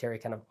proprietary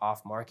kind of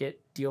off-market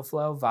deal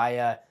flow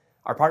via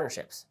our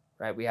partnerships.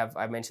 Right.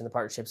 I mentioned the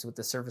partnerships with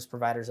the service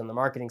providers on the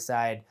marketing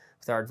side,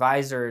 with our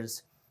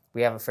advisors.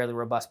 We have a fairly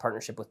robust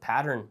partnership with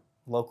Pattern,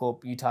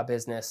 local Utah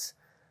business.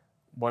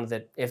 One of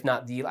the, if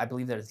not the, I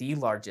believe they're the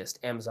largest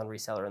Amazon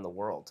reseller in the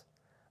world.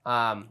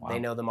 Wow. They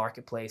know the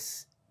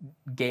marketplace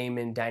game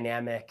and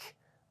dynamic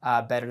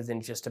better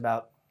than just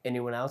about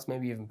anyone else,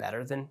 maybe even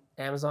better than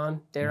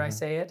Amazon, dare I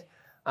say it.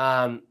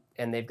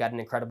 And they've got an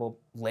incredible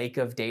lake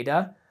of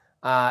data,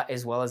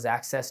 as well as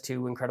access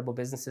to incredible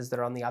businesses that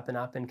are on the up and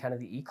up in kind of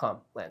the e-com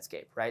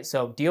landscape, right?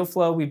 So deal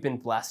flow we've been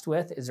blessed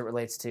with as it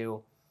relates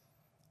to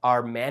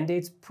our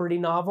mandate's pretty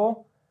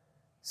novel.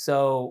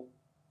 So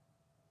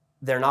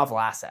they're novel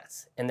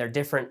assets, and they're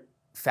different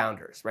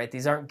founders, right?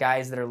 These aren't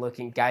guys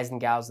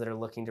and gals that are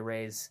looking to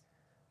raise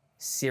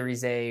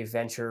Series A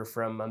venture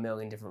from a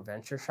million different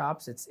venture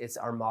shops. It's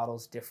our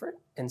model's different,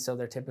 and so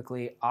they're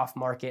typically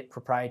off-market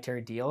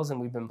proprietary deals,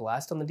 and we've been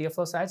blessed on the deal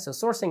flow side. So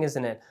sourcing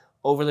isn't an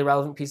overly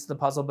relevant piece of the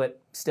puzzle,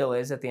 but still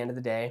is at the end of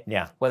the day.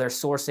 Yeah. Whether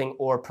sourcing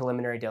or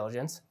preliminary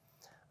diligence,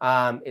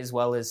 as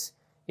well as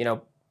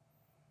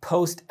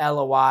post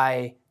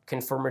LOI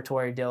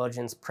confirmatory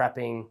diligence,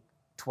 prepping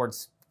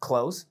towards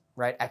close,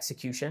 right?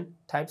 Execution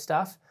type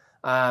stuff.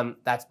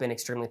 That's been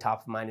extremely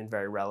top of mind and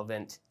very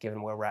relevant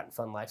given where we're at in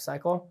fund life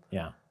cycle.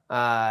 Yeah.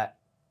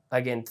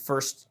 Again,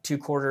 first 2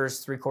 quarters,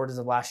 3 quarters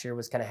of last year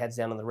was kind of heads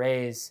down on the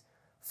raise.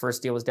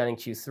 First deal was done in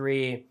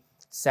Q3,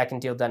 second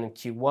deal done in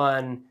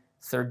Q1,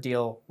 third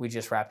deal we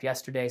just wrapped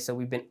yesterday. So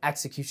we've been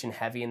execution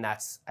heavy, and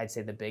that's, I'd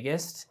say, the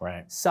biggest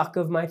suck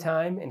of my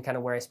time, and kind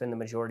of where I spend the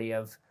majority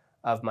of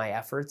my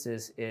efforts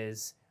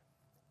is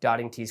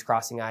dotting T's,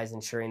 crossing I's,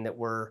 ensuring that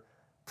we're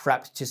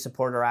prepped to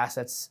support our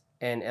assets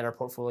and our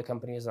portfolio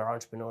companies, our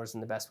entrepreneurs,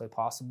 in the best way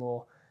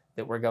possible,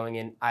 that we're going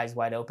in eyes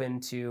wide open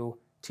to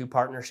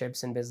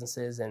partnerships and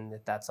businesses, and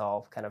that's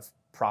all kind of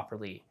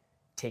properly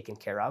taken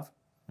care of.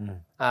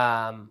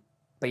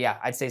 But yeah,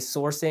 I'd say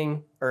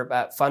sourcing or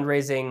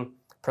fundraising,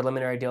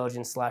 preliminary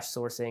diligence /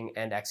 sourcing,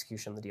 and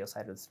execution on the deal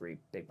side are the 3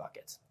 big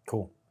buckets.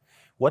 Cool.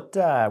 What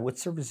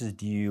services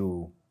do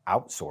you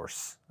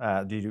outsource?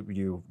 Do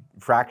you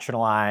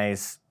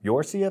fractionalize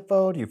your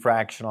CFO? Do you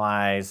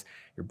fractionalize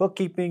your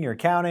bookkeeping, your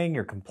accounting,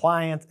 your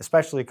compliance,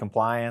 especially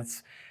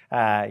compliance?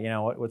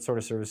 What sort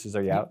of services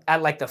are you out?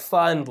 At like the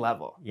fund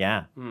level.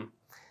 Yeah.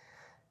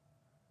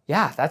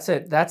 Yeah, that's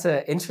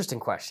an interesting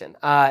question.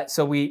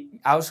 So we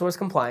outsource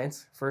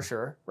compliance for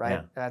sure, right?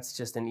 Yeah. That's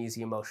just an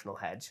easy emotional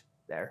hedge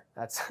there.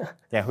 That's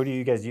Yeah. Who do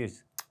you guys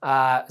use?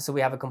 So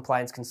we have a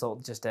compliance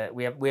consultant.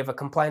 We have a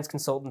compliance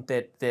consultant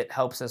that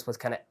helps us with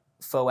kind of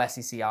faux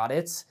SEC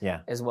audits,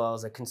 Yeah. as well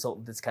as a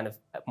consultant that's kind of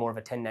more of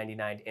a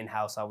 1099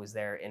 in-house, always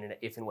there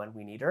if and when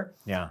we need her.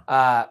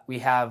 Yeah. We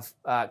have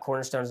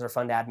Cornerstone as our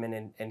fund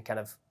admin and kind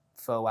of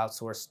faux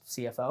outsourced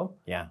CFO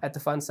Yeah. at the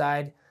fund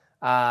side.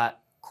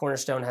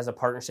 Cornerstone has a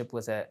partnership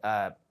with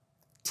a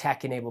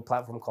tech-enabled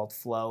platform called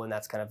Flow, and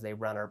that's kind of, they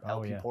run our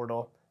LP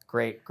portal.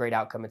 Great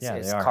outcome.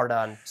 It's Carta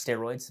on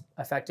steroids,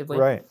 effectively.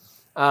 Right.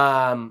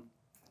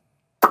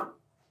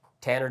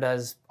 Tanner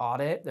does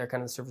audit. They're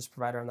kind of the service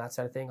provider on that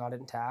side of thing, audit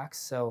and tax.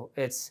 So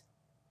it's,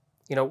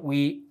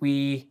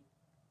 we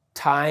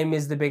time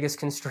is the biggest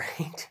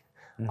constraint.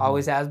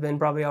 Always has been,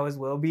 probably always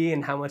will be,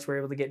 and how much we're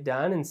able to get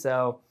done. And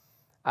so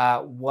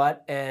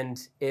what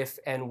and if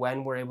and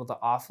when we're able to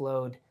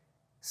offload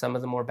some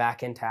of the more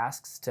back-end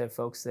tasks to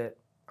folks that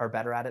are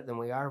better at it than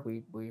we are,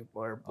 we're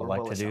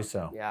like to do on.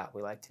 so. Yeah,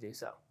 we like to do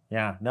so.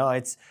 Yeah, no,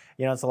 it's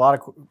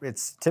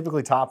it's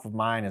typically top of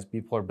mind as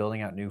people are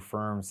building out new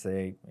firms.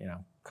 They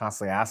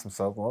constantly ask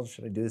themselves, well,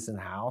 should I do this in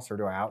house or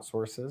do I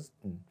outsource this?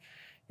 And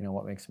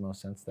what makes the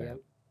most sense there. Yep.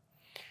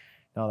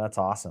 No, that's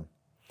awesome.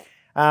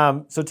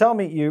 So tell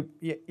me, you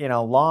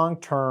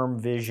long-term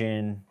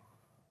vision,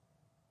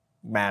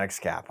 Maddix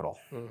Capital,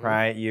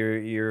 right?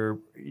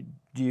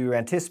 Do you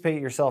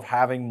anticipate yourself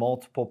having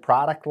multiple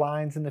product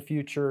lines in the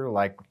future,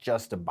 like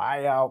just a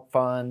buyout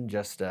fund,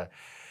 just a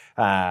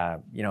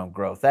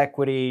growth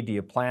equity? Do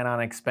you plan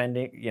on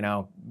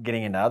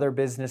getting into other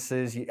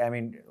businesses?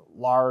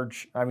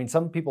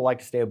 Some people like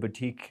to stay a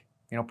boutique,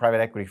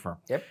 private equity firm.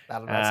 Yep,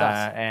 that's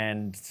us.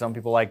 And some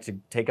people like to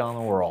take on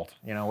the world.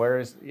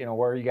 Where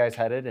are you guys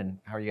headed, and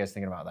how are you guys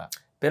thinking about that?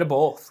 Bit of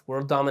both.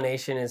 World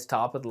domination is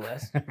top of the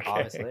list,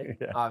 Okay,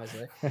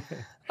 obviously.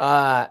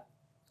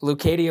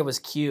 Leucadia was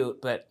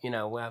cute, but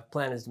our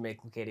plan is to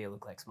make Leucadia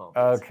look like small.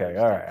 Okay,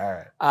 all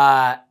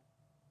right.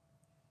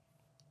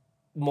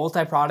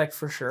 Multi-product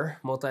for sure,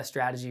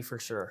 multi-strategy for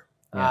sure.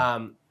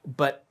 Yeah.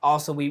 But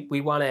also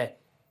we want to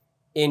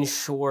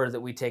ensure that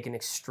we take an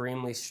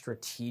extremely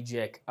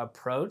strategic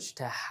approach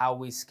to how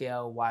we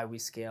scale, why we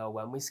scale,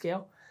 when we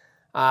scale.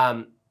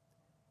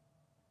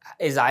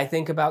 As I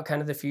think about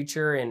kind of the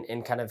future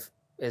and kind of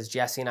as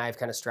Jesse and I have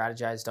kind of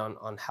strategized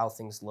on how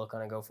things look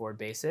on a go-forward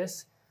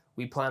basis,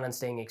 we plan on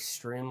staying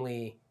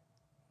extremely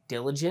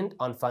diligent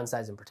on fund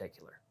size in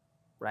particular,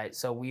 right?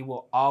 So we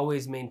will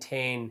always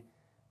maintain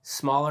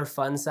smaller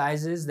fund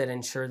sizes that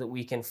ensure that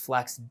we can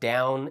flex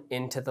down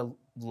into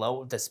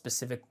the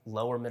specific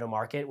lower middle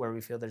market where we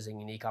feel there's a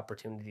unique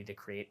opportunity to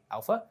create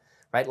alpha,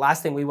 right?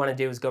 Last thing we want to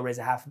do is go raise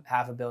a half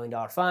 $5 million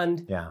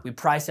fund. Yeah. We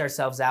price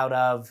ourselves out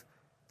of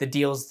the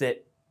deals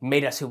that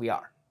made us who we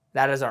are.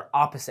 That is our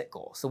opposite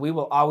goal. So we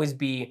will always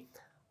be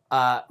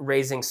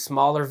raising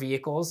smaller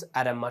vehicles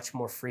at a much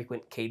more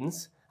frequent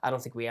cadence. I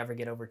don't think we ever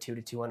get over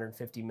 $200 to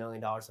 $250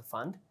 million of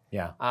fund.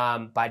 Yeah.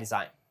 By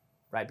design,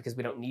 right? Because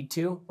we don't need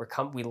to.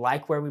 We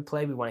like where we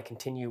play. We want to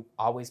continue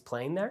always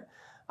playing there,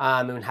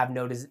 and have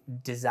no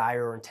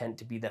desire or intent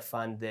to be the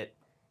fund that,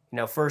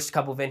 first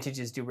couple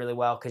vintages do really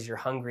well because you're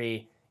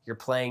hungry, you're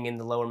playing in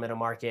the lower middle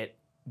market,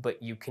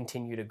 but you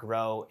continue to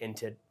grow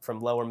from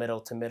lower middle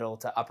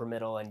to upper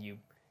middle, and you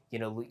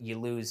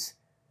lose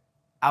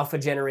alpha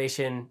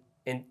generation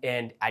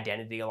and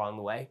identity along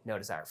the way. No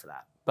desire for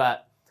that.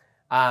 But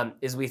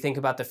as we think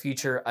about the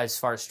future as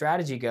far as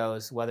strategy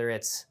goes, whether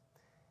it's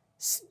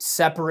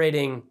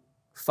separating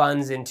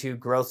funds into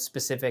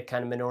growth-specific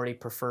kind of minority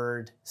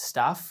preferred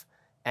stuff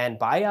and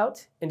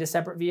buyout into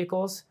separate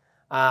vehicles,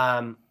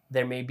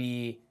 there may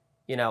be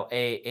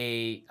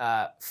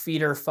a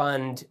feeder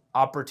fund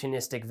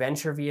opportunistic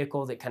venture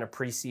vehicle that kind of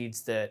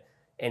precedes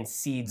and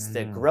seeds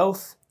the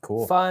growth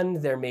fund.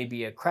 There may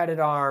be a credit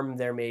arm.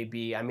 There may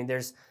be,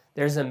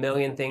 there's a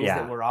million things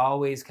that we're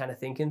always kind of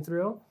thinking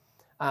through.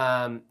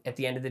 At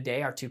the end of the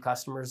day, our two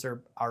customers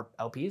are our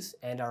LPs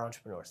and our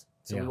entrepreneurs.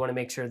 So we want to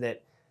make sure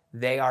that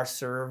they are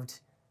served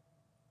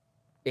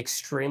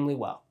extremely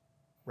well,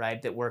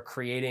 right? That we're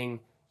creating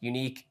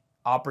unique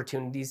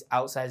opportunities,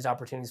 outsized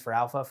opportunities for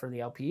alpha for the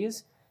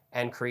LPs,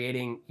 and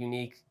creating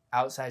unique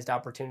outsized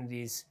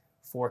opportunities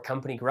for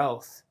company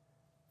growth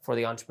for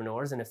the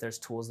entrepreneurs. And if there's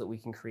tools that we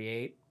can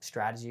create,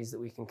 strategies that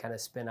we can kind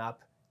of spin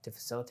up to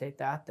facilitate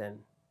that, then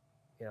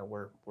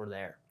we're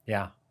there.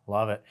 Yeah,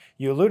 love it.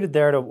 You alluded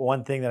there to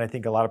one thing that I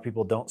think a lot of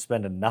people don't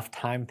spend enough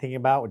time thinking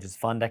about, which is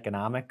fund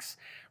economics,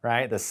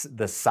 right?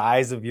 The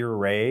size of your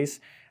raise.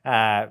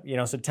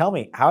 So tell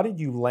me, how did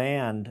you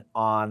land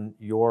on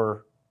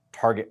your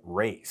target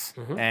raise?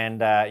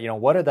 And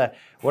what are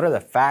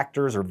the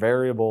factors or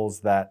variables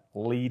that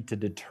lead to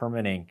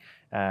determining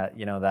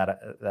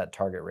that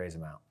target raise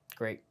amount?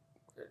 Great.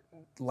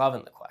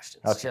 Loving the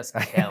questions. Okay. Just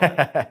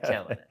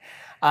killing it.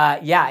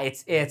 Yeah,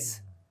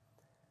 it's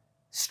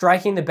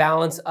striking the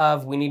balance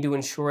of we need to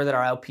ensure that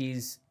our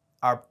LPs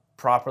are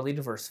properly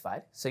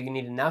diversified. So you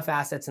need enough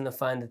assets in the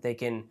fund that they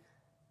can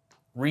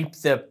reap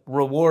the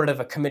reward of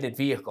a committed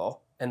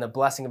vehicle. And the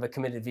blessing of a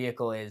committed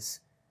vehicle is,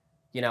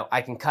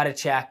 I can cut a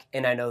check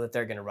and I know that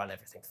they're going to run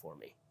everything for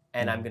me.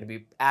 And I'm going to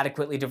be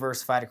adequately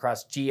diversified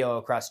across geo,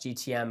 across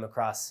GTM,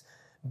 across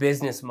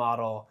business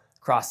model,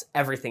 across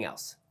everything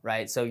else,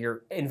 right? So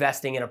you're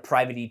investing in a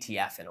private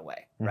ETF in a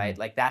way, right?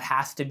 Like that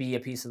has to be a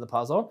piece of the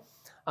puzzle.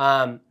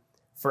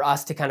 For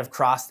us to kind of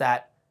cross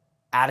that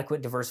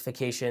adequate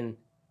diversification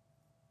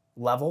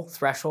level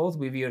threshold,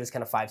 we view it as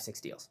kind of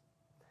 5-6 deals.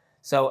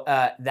 So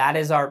that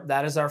is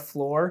our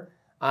floor.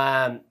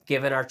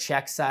 Given our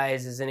check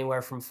size is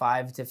anywhere from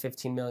 $5 to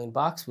 $15 million,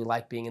 we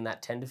like being in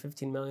that $10 to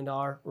 $15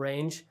 million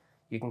range.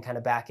 You can kind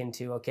of back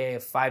into, okay,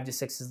 if 5 to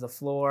 6 is the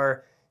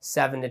floor,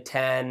 7 to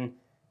 10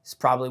 is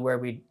probably where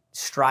we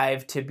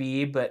strive to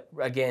be, but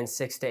again,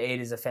 6 to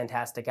 8 is a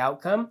fantastic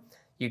outcome.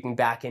 You can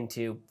back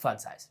into fund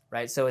size,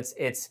 right? So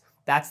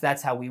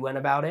that's how we went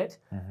about it.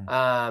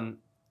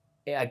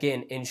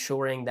 Again,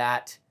 ensuring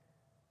that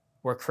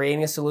we're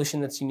creating a solution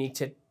that's unique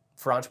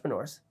for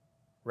entrepreneurs,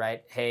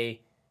 right?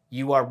 Hey,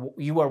 you are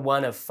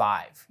one of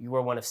 5, you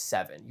are one of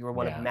 7, you are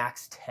one of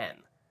max 10,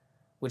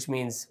 which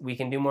means we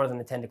can do more than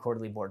attend a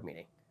quarterly board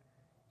meeting.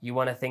 You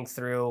want to think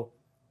through,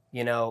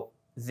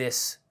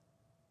 this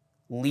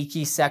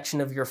leaky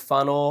section of your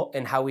funnel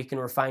and how we can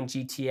refine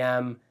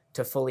GTM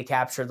to fully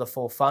capture the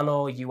full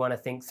funnel. You want to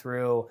think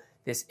through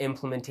this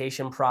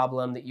implementation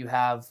problem that you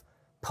have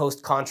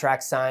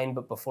post-contract signed,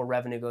 but before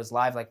revenue goes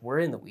live. Like, we're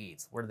in the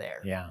weeds. We're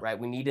there, right?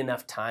 We need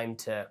enough time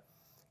to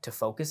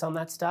focus on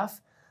that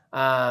stuff.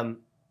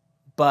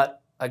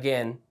 But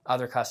again,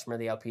 other customer,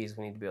 the LPs,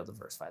 we need to be able to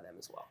diversify them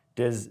as well.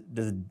 Does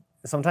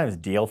sometimes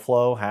deal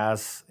flow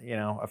has,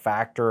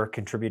 a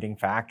contributing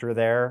factor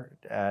there?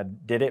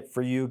 Did it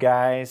for you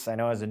guys? I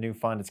know as a new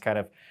fund, it's kind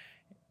of,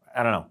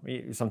 I don't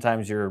know,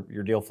 sometimes your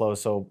deal flow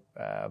is so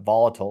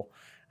volatile.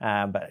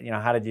 But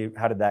how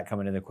did that come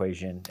into the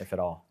equation, if at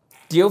all?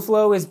 Deal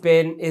flow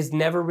is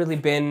never really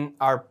been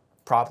our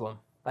problem.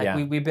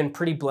 We've been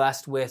pretty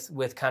blessed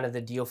with kind of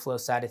the deal flow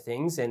side of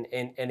things. And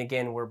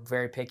again, we're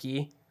very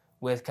picky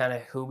with kind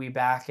of who we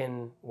back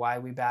and why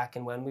we back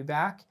and when we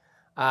back.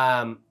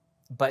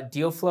 But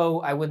deal flow,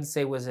 I wouldn't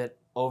say was an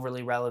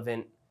overly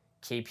relevant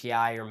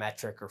KPI or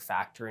metric or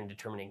factor in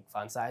determining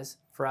fund size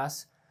for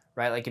us,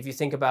 right? Like if you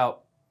think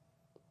about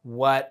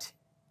what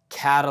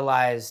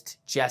catalyzed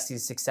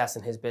Jesse's success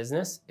in his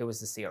business, it was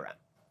the CRM.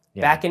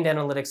 Back-end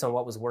analytics on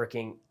what was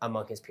working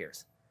among his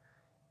peers.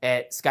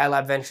 At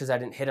Skylab Ventures, I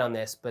didn't hit on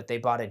this, but they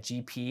bought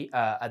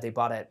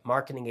a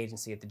marketing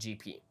agency at the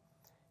GP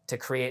to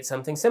create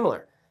something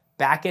similar.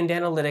 Back-end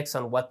analytics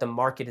on what the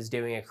market is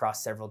doing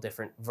across several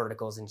different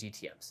verticals and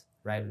GTMs,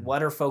 right?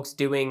 What are folks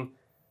doing?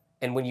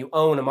 And when you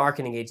own a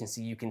marketing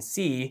agency, you can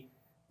see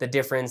the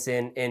difference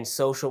in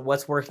social,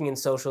 what's working in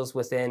socials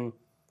within,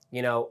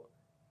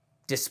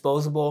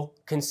 disposable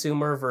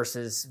consumer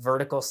versus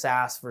vertical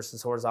SaaS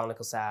versus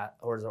horizontal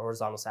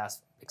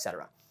SaaS, et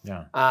cetera.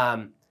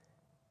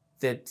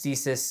 The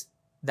thesis,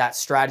 that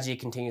strategy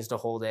continues to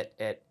hold at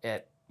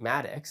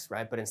Maddix,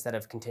 right? But instead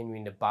of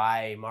continuing to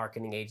buy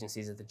marketing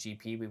agencies at the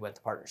GP, we went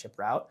the partnership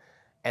route.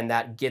 And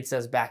that gets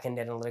us back-end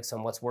analytics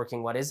on what's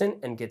working, what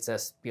isn't, and gets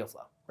us deal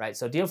flow, right?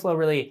 So deal flow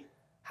really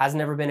has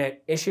never been an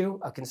issue,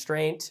 a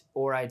constraint,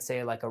 or I'd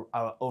say like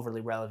a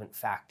overly relevant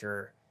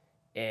factor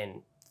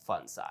in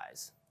fund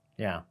size.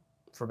 Yeah.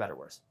 For better or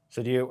worse.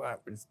 So do you,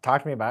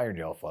 talk to me about your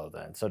deal flow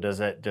then. So does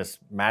it just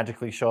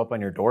magically show up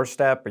on your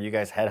doorstep? Are you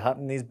guys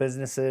headhunting these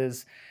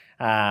businesses?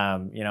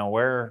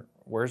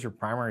 Where's your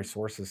primary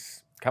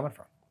sources coming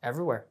from?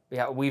 Everywhere.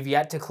 Yeah, we've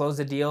yet to close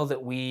a deal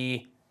that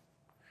we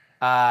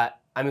have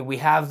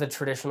the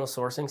traditional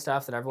sourcing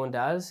stuff that everyone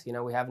does.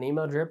 We have an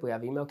email drip, we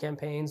have email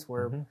campaigns, we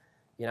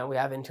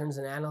have interns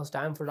and analysts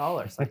dime for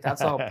dollars. Like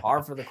that's all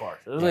par for the course.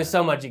 There's only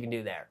so much you can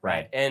do there,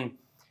 right? And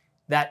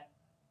that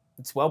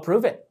it's well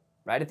proven,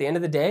 right? At the end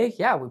of the day,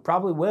 we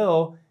probably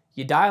will.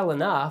 You dial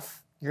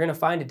enough, you're going to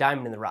find a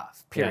diamond in the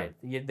rough, period.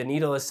 The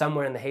needle is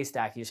somewhere in the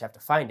haystack, you just have to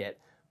find it.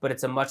 But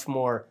it's a much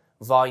more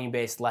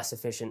volume-based, less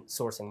efficient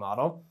sourcing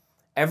model.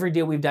 Every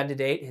deal we've done to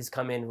date has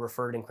come in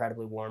referred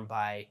incredibly warm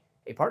by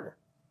a partner.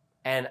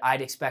 And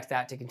I'd expect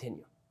that to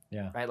continue.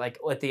 Right? Like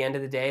at the end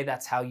of the day,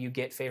 that's how you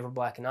get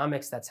favorable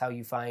economics. That's how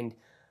you find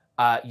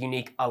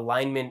unique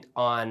alignment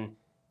on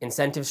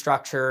incentive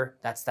structure.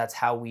 That's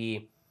how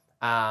we,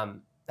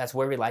 that's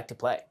where we like to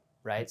play,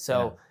 right?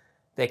 So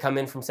they come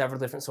in from several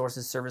different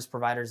sources: service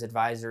providers,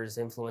 advisors,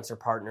 influencer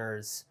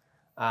partners,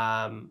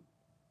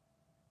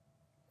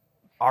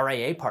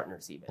 RIA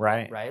partners even,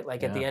 right?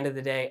 Like at the end of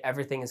the day,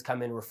 everything has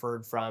come in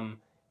referred from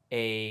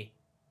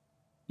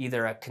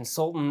either a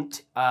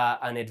consultant,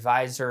 an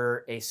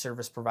advisor, a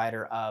service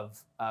provider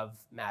of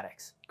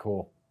Maddix.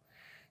 Cool.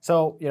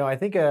 So, I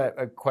think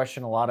a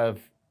question a lot of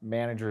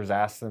managers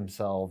ask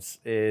themselves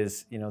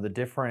is, the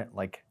different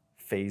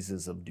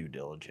phases of due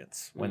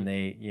diligence when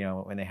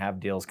they have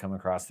deals come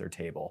across their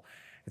table.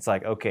 It's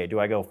like, okay, do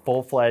I go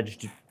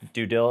full-fledged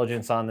due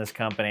diligence on this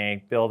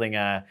company, building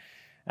a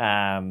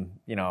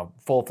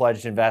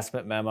full-fledged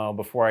investment memo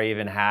before I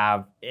even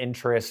have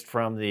interest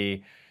from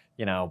the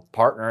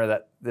partner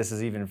that this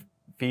is even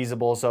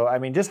feasible? So, I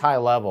mean, just high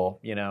level,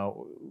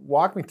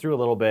 walk me through a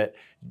little bit.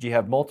 Do you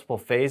have multiple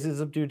phases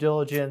of due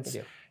diligence?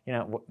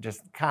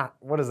 Just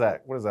what does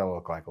that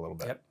look like a little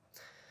bit? Yep.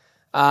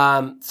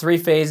 3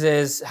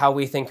 phases, how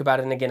we think about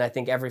it. And again, I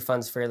think every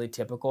fund's fairly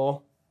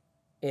typical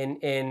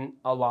in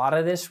a lot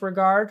of this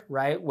regard,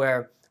 right?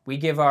 Where we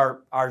give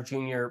our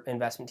junior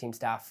investment team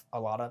staff a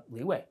lot of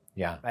leeway.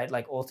 Yeah. Right?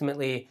 Like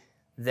ultimately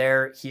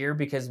they're here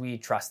because we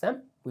trust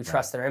them. We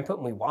trust their input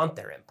and we want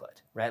their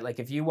input, right? Like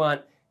if you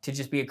want to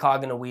just be a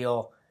cog in a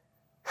wheel,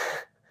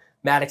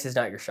 Maddix is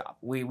not your shop.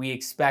 We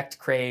expect,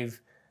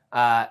 crave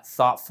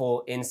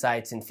thoughtful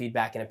insights and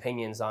feedback and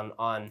opinions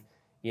on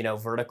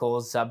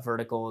verticals,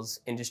 sub-verticals,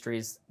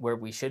 industries where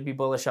we should be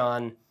bullish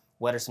on,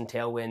 what are some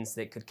tailwinds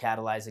that could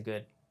catalyze a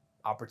good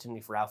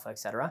opportunity for alpha, et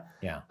cetera.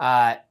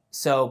 Yeah.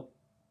 So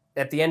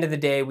at the end of the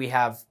day, we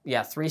have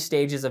 3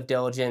 stages of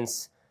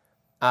diligence.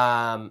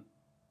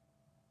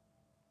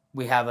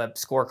 We have a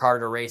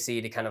scorecard or RACE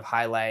to kind of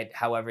highlight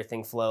how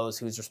everything flows,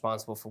 who's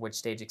responsible for which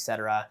stage, et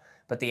cetera.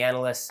 But the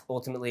analysts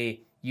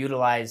ultimately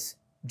utilize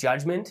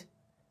judgment,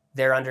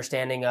 their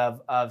understanding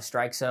of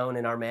strike zone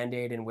and our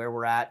mandate and where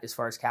we're at as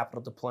far as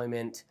capital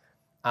deployment,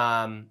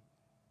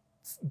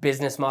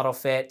 business model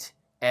fit,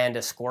 and a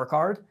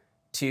scorecard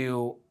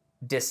to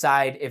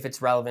decide if it's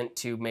relevant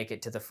to make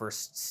it to the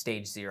first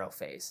stage 0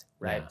 phase,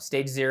 right? Yeah.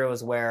 Stage 0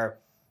 is where,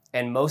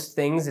 and most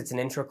things, it's an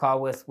intro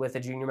call with a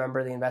junior member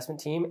of the investment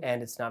team,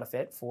 and it's not a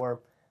fit for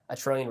a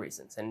trillion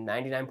reasons. And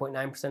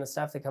 99.9% of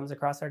stuff that comes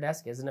across our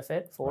desk isn't a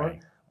fit for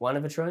one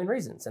of a trillion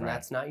reasons. And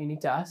that's not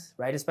unique to us,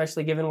 right?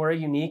 Especially given we're a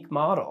unique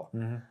model.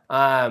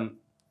 Mm-hmm.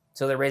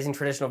 So they're raising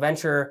traditional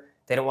venture.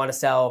 They don't want to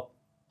sell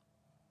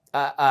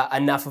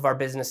enough of our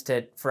business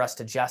for us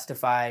to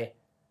justify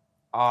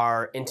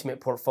our intimate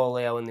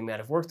portfolio and the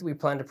amount of work that we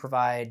plan to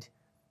provide,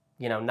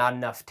 not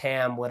enough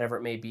TAM, whatever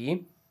it may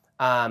be.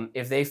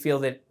 If they feel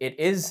that it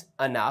is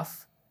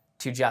enough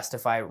to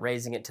justify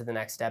raising it to the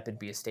next step, it'd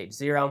be a stage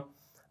 0.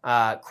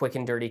 Quick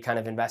and dirty kind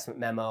of investment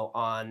memo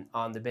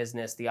on the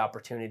business, the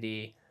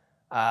opportunity,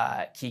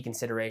 key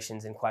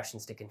considerations and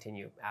questions to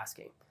continue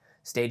asking.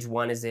 Stage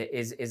 1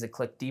 is a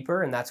click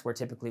deeper, and that's where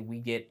typically we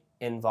get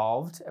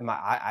involved.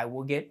 I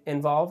will get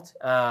involved.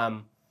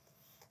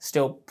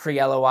 Still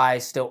pre-LOI,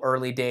 still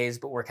early days,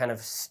 but we're kind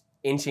of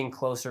inching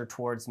closer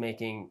towards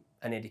making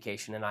an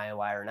indication, an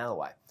IOI or an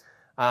LOI.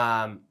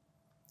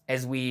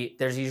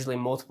 There's usually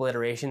multiple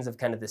iterations of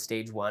kind of the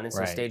stage 1. And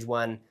so stage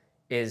 1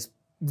 is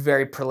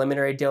very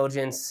preliminary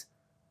diligence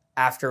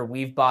after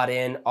we've bought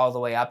in all the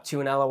way up to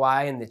an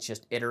LOI, and it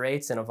just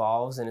iterates and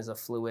evolves and is a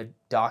fluid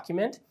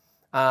document.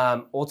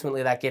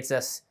 Ultimately, that gets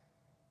us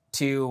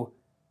to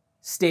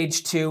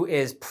stage 2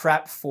 is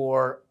prep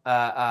for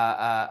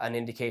an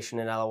indication,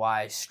 an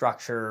LOI,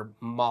 structure,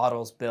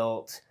 models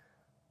built.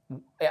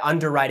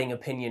 Underwriting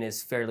opinion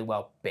is fairly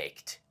well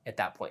baked at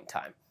that point in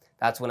time.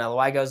 That's when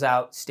LOI goes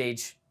out.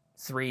 Stage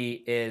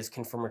 3 is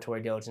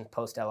confirmatory diligence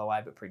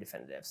post-LOI, but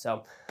pre-definitive.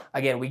 So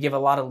again, we give a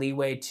lot of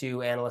leeway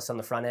to analysts on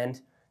the front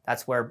end.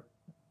 That's where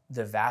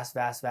the vast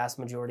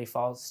majority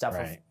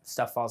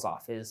stuff falls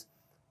off, is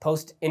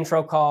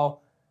post-intro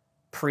call,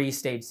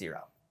 pre-stage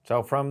 0.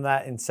 So from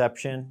that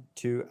inception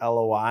to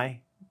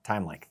LOI,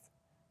 time length?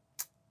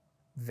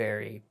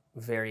 Very,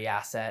 very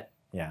asset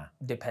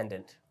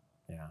dependent.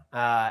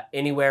 Yeah.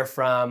 Anywhere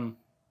from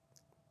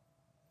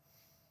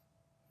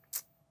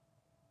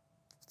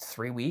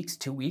 3 weeks,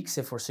 2 weeks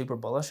if we're super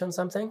bullish on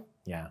something,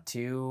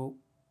 to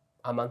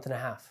a month and a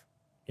half.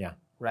 Yeah.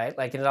 Right?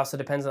 Like, it also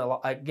depends a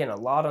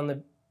lot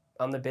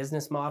on the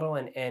business model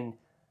and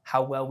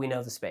how well we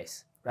know the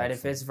space. Right?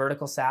 Absolutely. If it's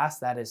vertical SaaS,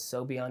 that is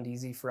so beyond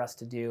easy for us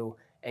to do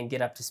and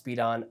get up to speed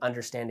on,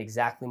 understand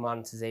exactly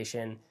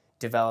monetization,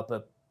 develop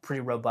a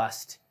pretty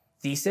robust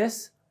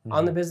thesis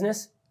on the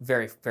business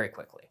very, very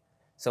quickly.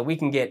 So we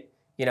can get,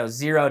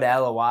 0 to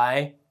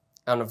LOI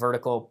on a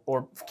vertical,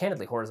 or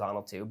candidly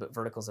horizontal too, but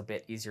vertical's a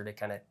bit easier to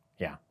kind of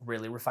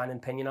really refine an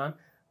opinion on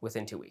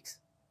within 2 weeks,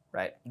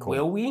 right? Cool.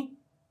 Will we?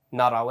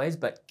 Not always,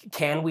 but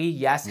can we?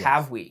 Yes.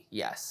 Have we?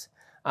 Yes.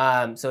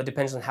 So it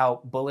depends on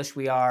how bullish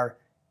we are,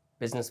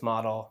 business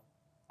model,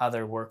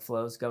 other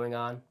workflows going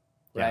on.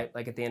 Right?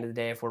 Like at the end of the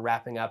day, if we're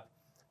wrapping up,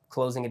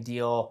 closing a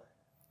deal,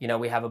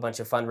 we have a bunch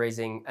of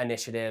fundraising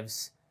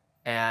initiatives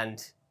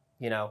and,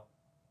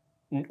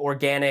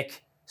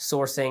 organic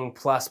sourcing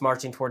plus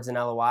marching towards an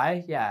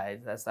LOI. Yeah,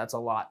 that's a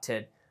lot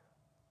to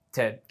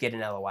get an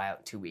LOI out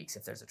in 2 weeks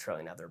if there's a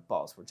trillion other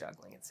balls we're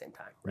juggling at the same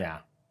time. Right? Yeah.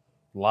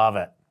 Love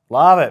it.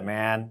 Love it,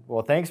 man.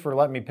 Well, thanks for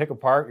letting me pick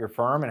apart your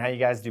firm and how you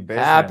guys do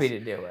business. Happy to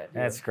do it.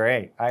 That's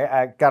great.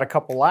 I got a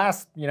couple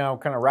last,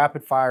 kind of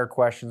rapid fire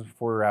questions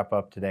before we wrap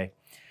up today.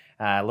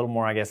 A little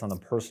more, I guess, on the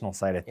personal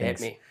side of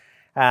things. Hit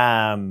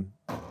me.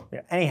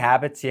 Any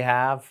habits you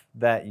have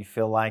that you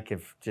feel like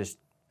have just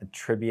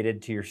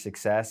attributed to your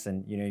success?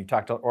 And, you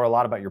talked a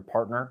lot about your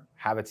partner,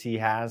 habits he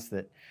has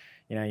that,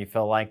 you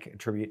feel like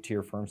attribute to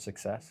your firm's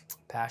success.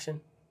 Passion.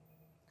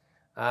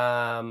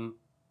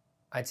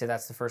 I'd say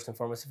that's the first and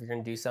foremost. If you're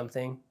going to do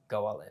something,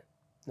 go all in.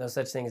 No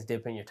such thing as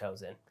dipping your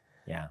toes in.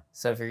 Yeah.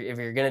 So if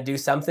you're going to do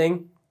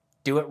something,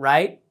 do it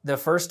right the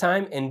first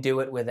time and do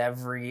it with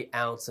every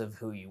ounce of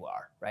who you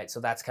are, right? So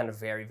that's kind of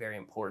very, very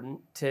important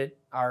to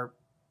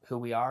who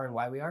we are and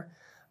why we are.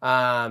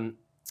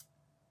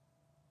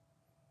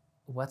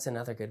 What's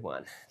another good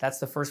one? That's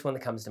the first one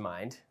that comes to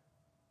mind.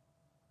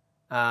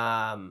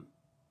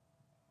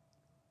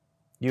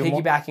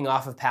 Piggybacking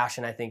off of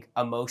passion, I think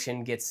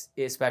emotion gets,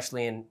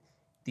 especially in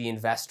the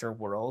investor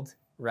world,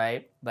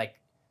 right? Like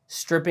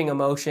stripping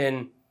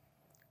emotion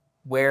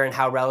where and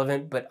how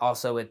relevant, but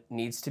also it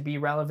needs to be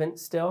relevant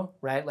still,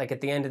 right? Like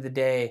at the end of the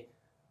day,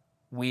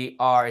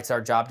 it's our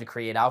job to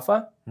create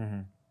alpha,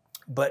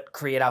 but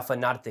create alpha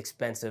not at the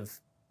expense of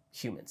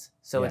humans.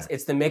 So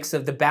it's the mix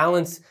of the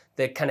balance,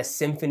 the kind of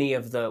symphony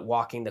of the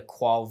walking the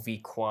qual v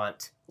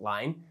quant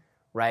line,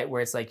 right?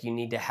 Where it's like you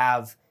need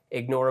to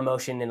ignore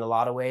emotion in a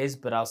lot of ways,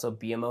 but also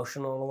be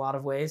emotional in a lot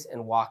of ways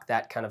and walk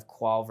that kind of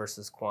qual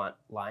versus quant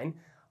line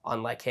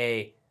on like,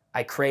 hey,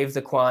 I crave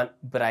the quant,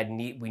 but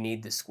we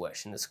need the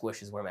squish, and the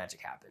squish is where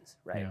magic happens,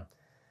 right? Yeah.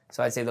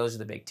 So I'd say those are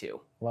the big two.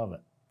 Love it.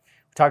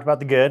 We talked about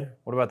the good.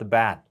 What about the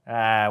bad?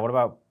 What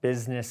about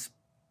business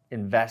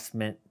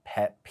investment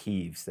pet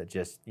peeves that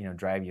just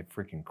drive you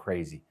freaking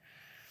crazy?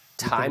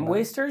 Time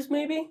wasters,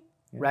 maybe,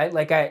 right?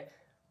 Like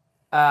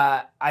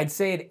I'd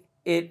say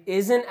it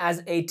isn't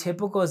as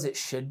atypical as it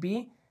should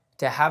be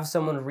to have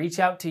someone reach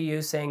out to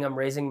you saying, I'm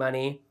raising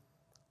money,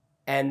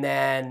 and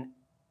then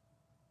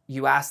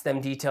you ask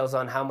them details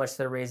on how much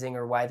they're raising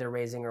or why they're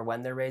raising or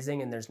when they're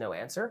raising, and there's no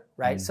answer,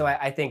 right? So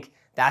I think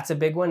that's a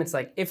big one. It's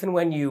like if and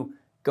when you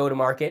go to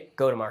market.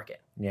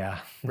 Yeah.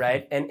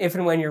 Right? And if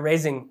and when you're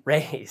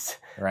raise.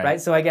 Right?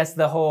 So I guess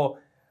the whole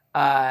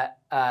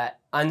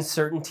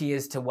uncertainty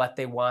as to what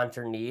they want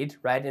or need,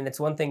 right? And it's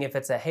one thing if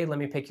it's a, hey, let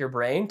me pick your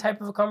brain type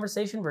of a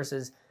conversation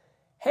versus,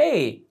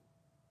 hey,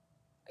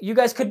 you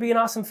guys could be an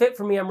awesome fit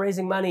for me. I'm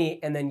raising money.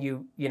 And then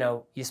you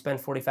spend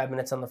 45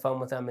 minutes on the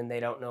phone with them and they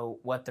don't know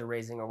what they're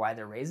raising or why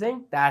they're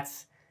raising.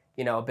 That's,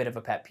 a bit of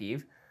a pet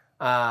peeve.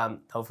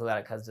 Hopefully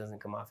that doesn't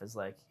come off as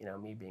like,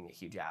 me being a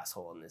huge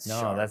asshole in this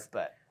show. No,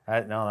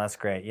 that's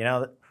great.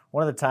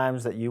 One of the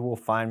times that you will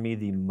find me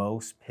the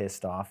most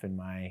pissed off in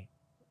my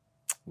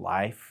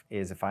life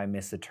is if I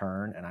miss a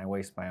turn and I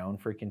waste my own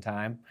freaking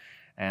time.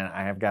 And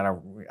I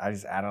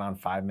just added on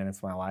 5 minutes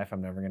of my life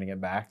I'm never going to get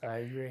back. I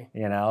agree.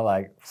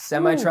 Like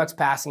semi-trucks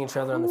passing each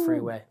other on the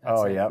freeway.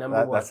 That's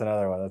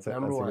another one. That's a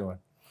good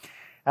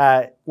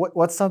one.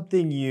 What's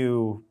something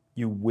you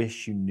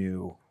wish you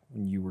knew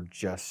when you were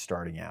just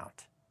starting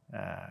out?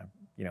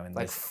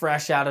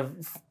 Fresh out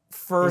of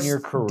first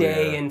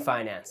day in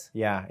finance.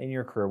 Yeah, in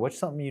your career. What's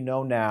something you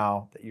know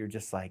now that you're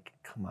just like,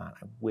 come on,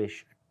 I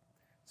wish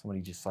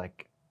somebody just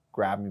like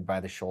grabbed me by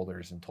the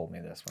shoulders and told me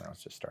this when I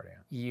was just starting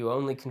out? You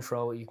only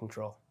control what you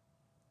control,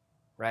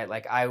 right?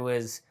 Like I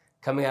was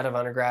coming out of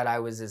undergrad, I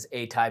was as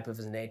A-type of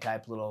an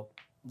A-type little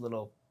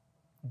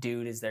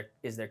dude as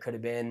there could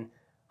have been.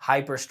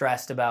 Hyper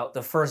stressed about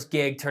the first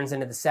gig turns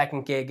into the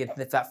second gig.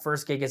 If that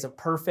first gig isn't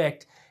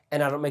perfect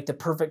and I don't make the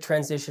perfect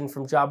transition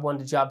from job 1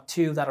 to job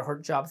 2, that'll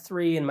hurt job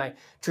 3 and my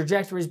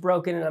trajectory's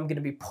broken and I'm going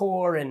to be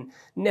poor and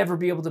never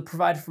be able to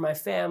provide for my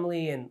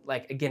family. And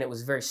like, again, it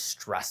was very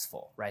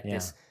stressful, right? Yeah.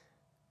 This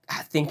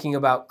thinking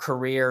about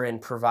career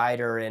and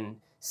provider and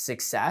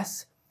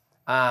success.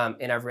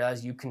 And I've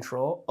realized you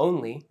control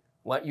only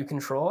what you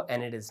control,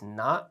 and it is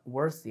not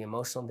worth the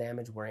emotional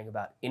damage worrying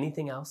about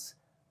anything else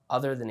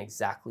other than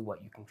exactly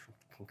what you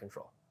can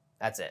control.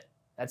 That's it.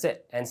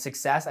 And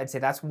success, I'd say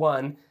that's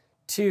 1.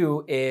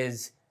 2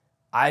 is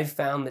I've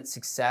found that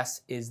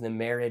success is the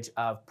marriage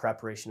of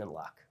preparation and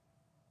luck.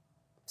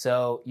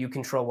 So you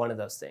control one of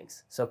those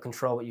things. So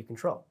control what you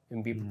control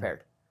and be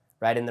prepared.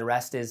 Right, and the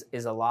rest is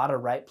a lot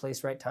of right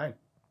place, right time,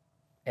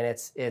 and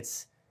it's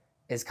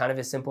kind of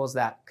as simple as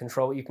that.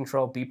 Control what you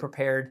control, be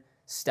prepared,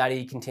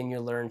 study, continue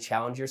to learn,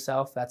 challenge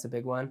yourself. That's a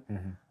big one.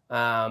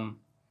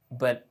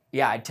 But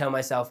yeah, I tell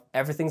myself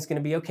everything's going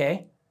to be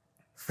okay.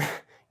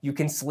 You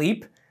can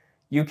sleep,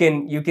 you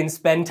can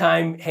spend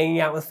time hanging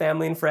out with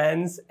family and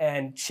friends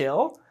and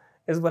chill,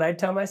 is what I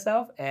tell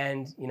myself,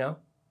 and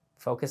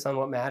focus on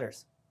what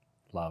matters.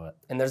 Love it.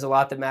 And there's a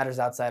lot that matters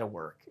outside of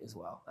work as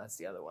well. That's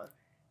the other one.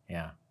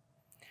 Yeah.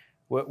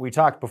 We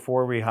talked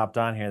before we hopped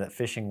on here that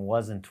fishing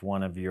wasn't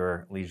one of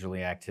your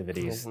leisurely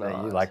activities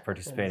that you like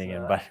participating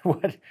in. But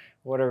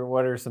what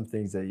are some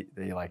things that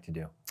you like to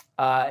do?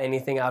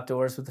 Anything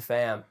outdoors with the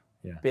fam.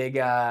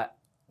 Yeah.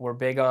 We're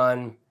big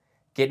on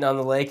getting on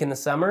the lake in the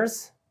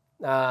summers.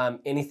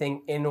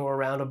 Anything in or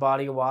around a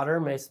body of water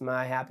makes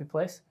my happy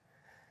place.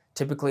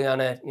 Typically on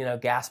a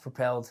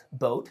gas-propelled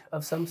boat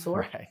of some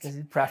sort. Right. Is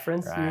the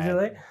preference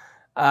usually.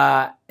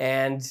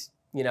 And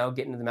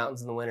getting to the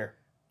mountains in the winter.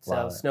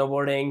 So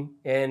snowboarding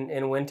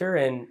in winter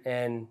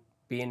and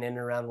being in and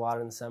around water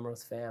in the summer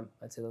with fam.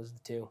 I'd say those are the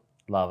 2.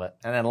 Love it.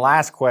 And then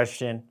last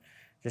question,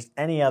 just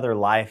any other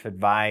life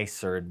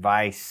advice or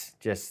advice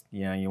just,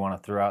 you want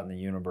to throw out in the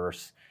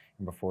universe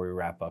before we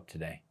wrap up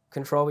today?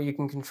 Control what you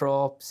can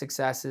control.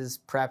 Successes,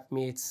 prep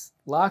meets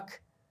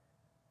luck.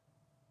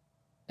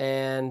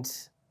 And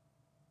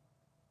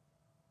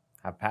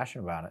have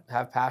passion about it.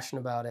 Have passion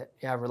about it.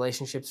 Yeah,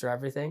 relationships are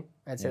everything.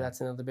 I'd say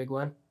that's another big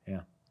one.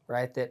 Yeah.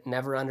 Right? That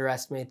never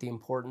underestimate the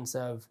importance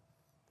of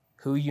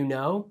who you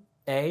know,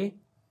 and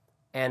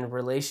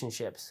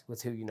relationships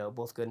with who you know,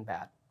 both good and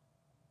bad.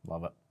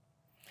 Love it.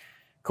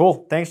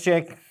 Cool. Thanks,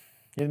 Jake.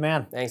 You're the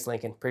man. Thanks,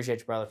 Lincoln. Appreciate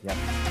you, brother. Yep.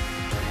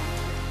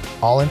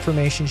 All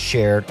information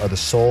shared are the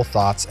sole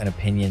thoughts and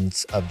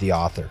opinions of the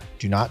author.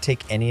 Do not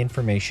take any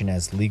information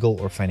as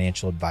legal or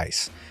financial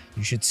advice.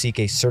 You should seek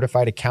a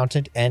certified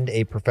accountant and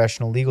a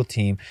professional legal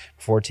team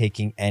before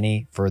taking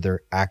any further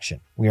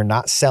action. We are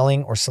not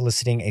selling or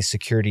soliciting a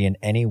security in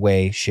any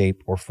way,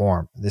 shape, or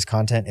form. This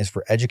content is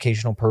for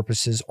educational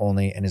purposes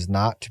only and is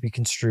not to be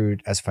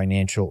construed as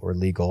financial or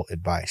legal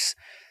advice.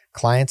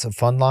 Clients of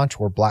Fund Launch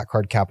or Black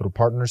Card Capital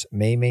Partners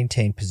may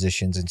maintain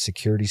positions in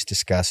securities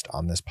discussed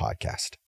on this podcast.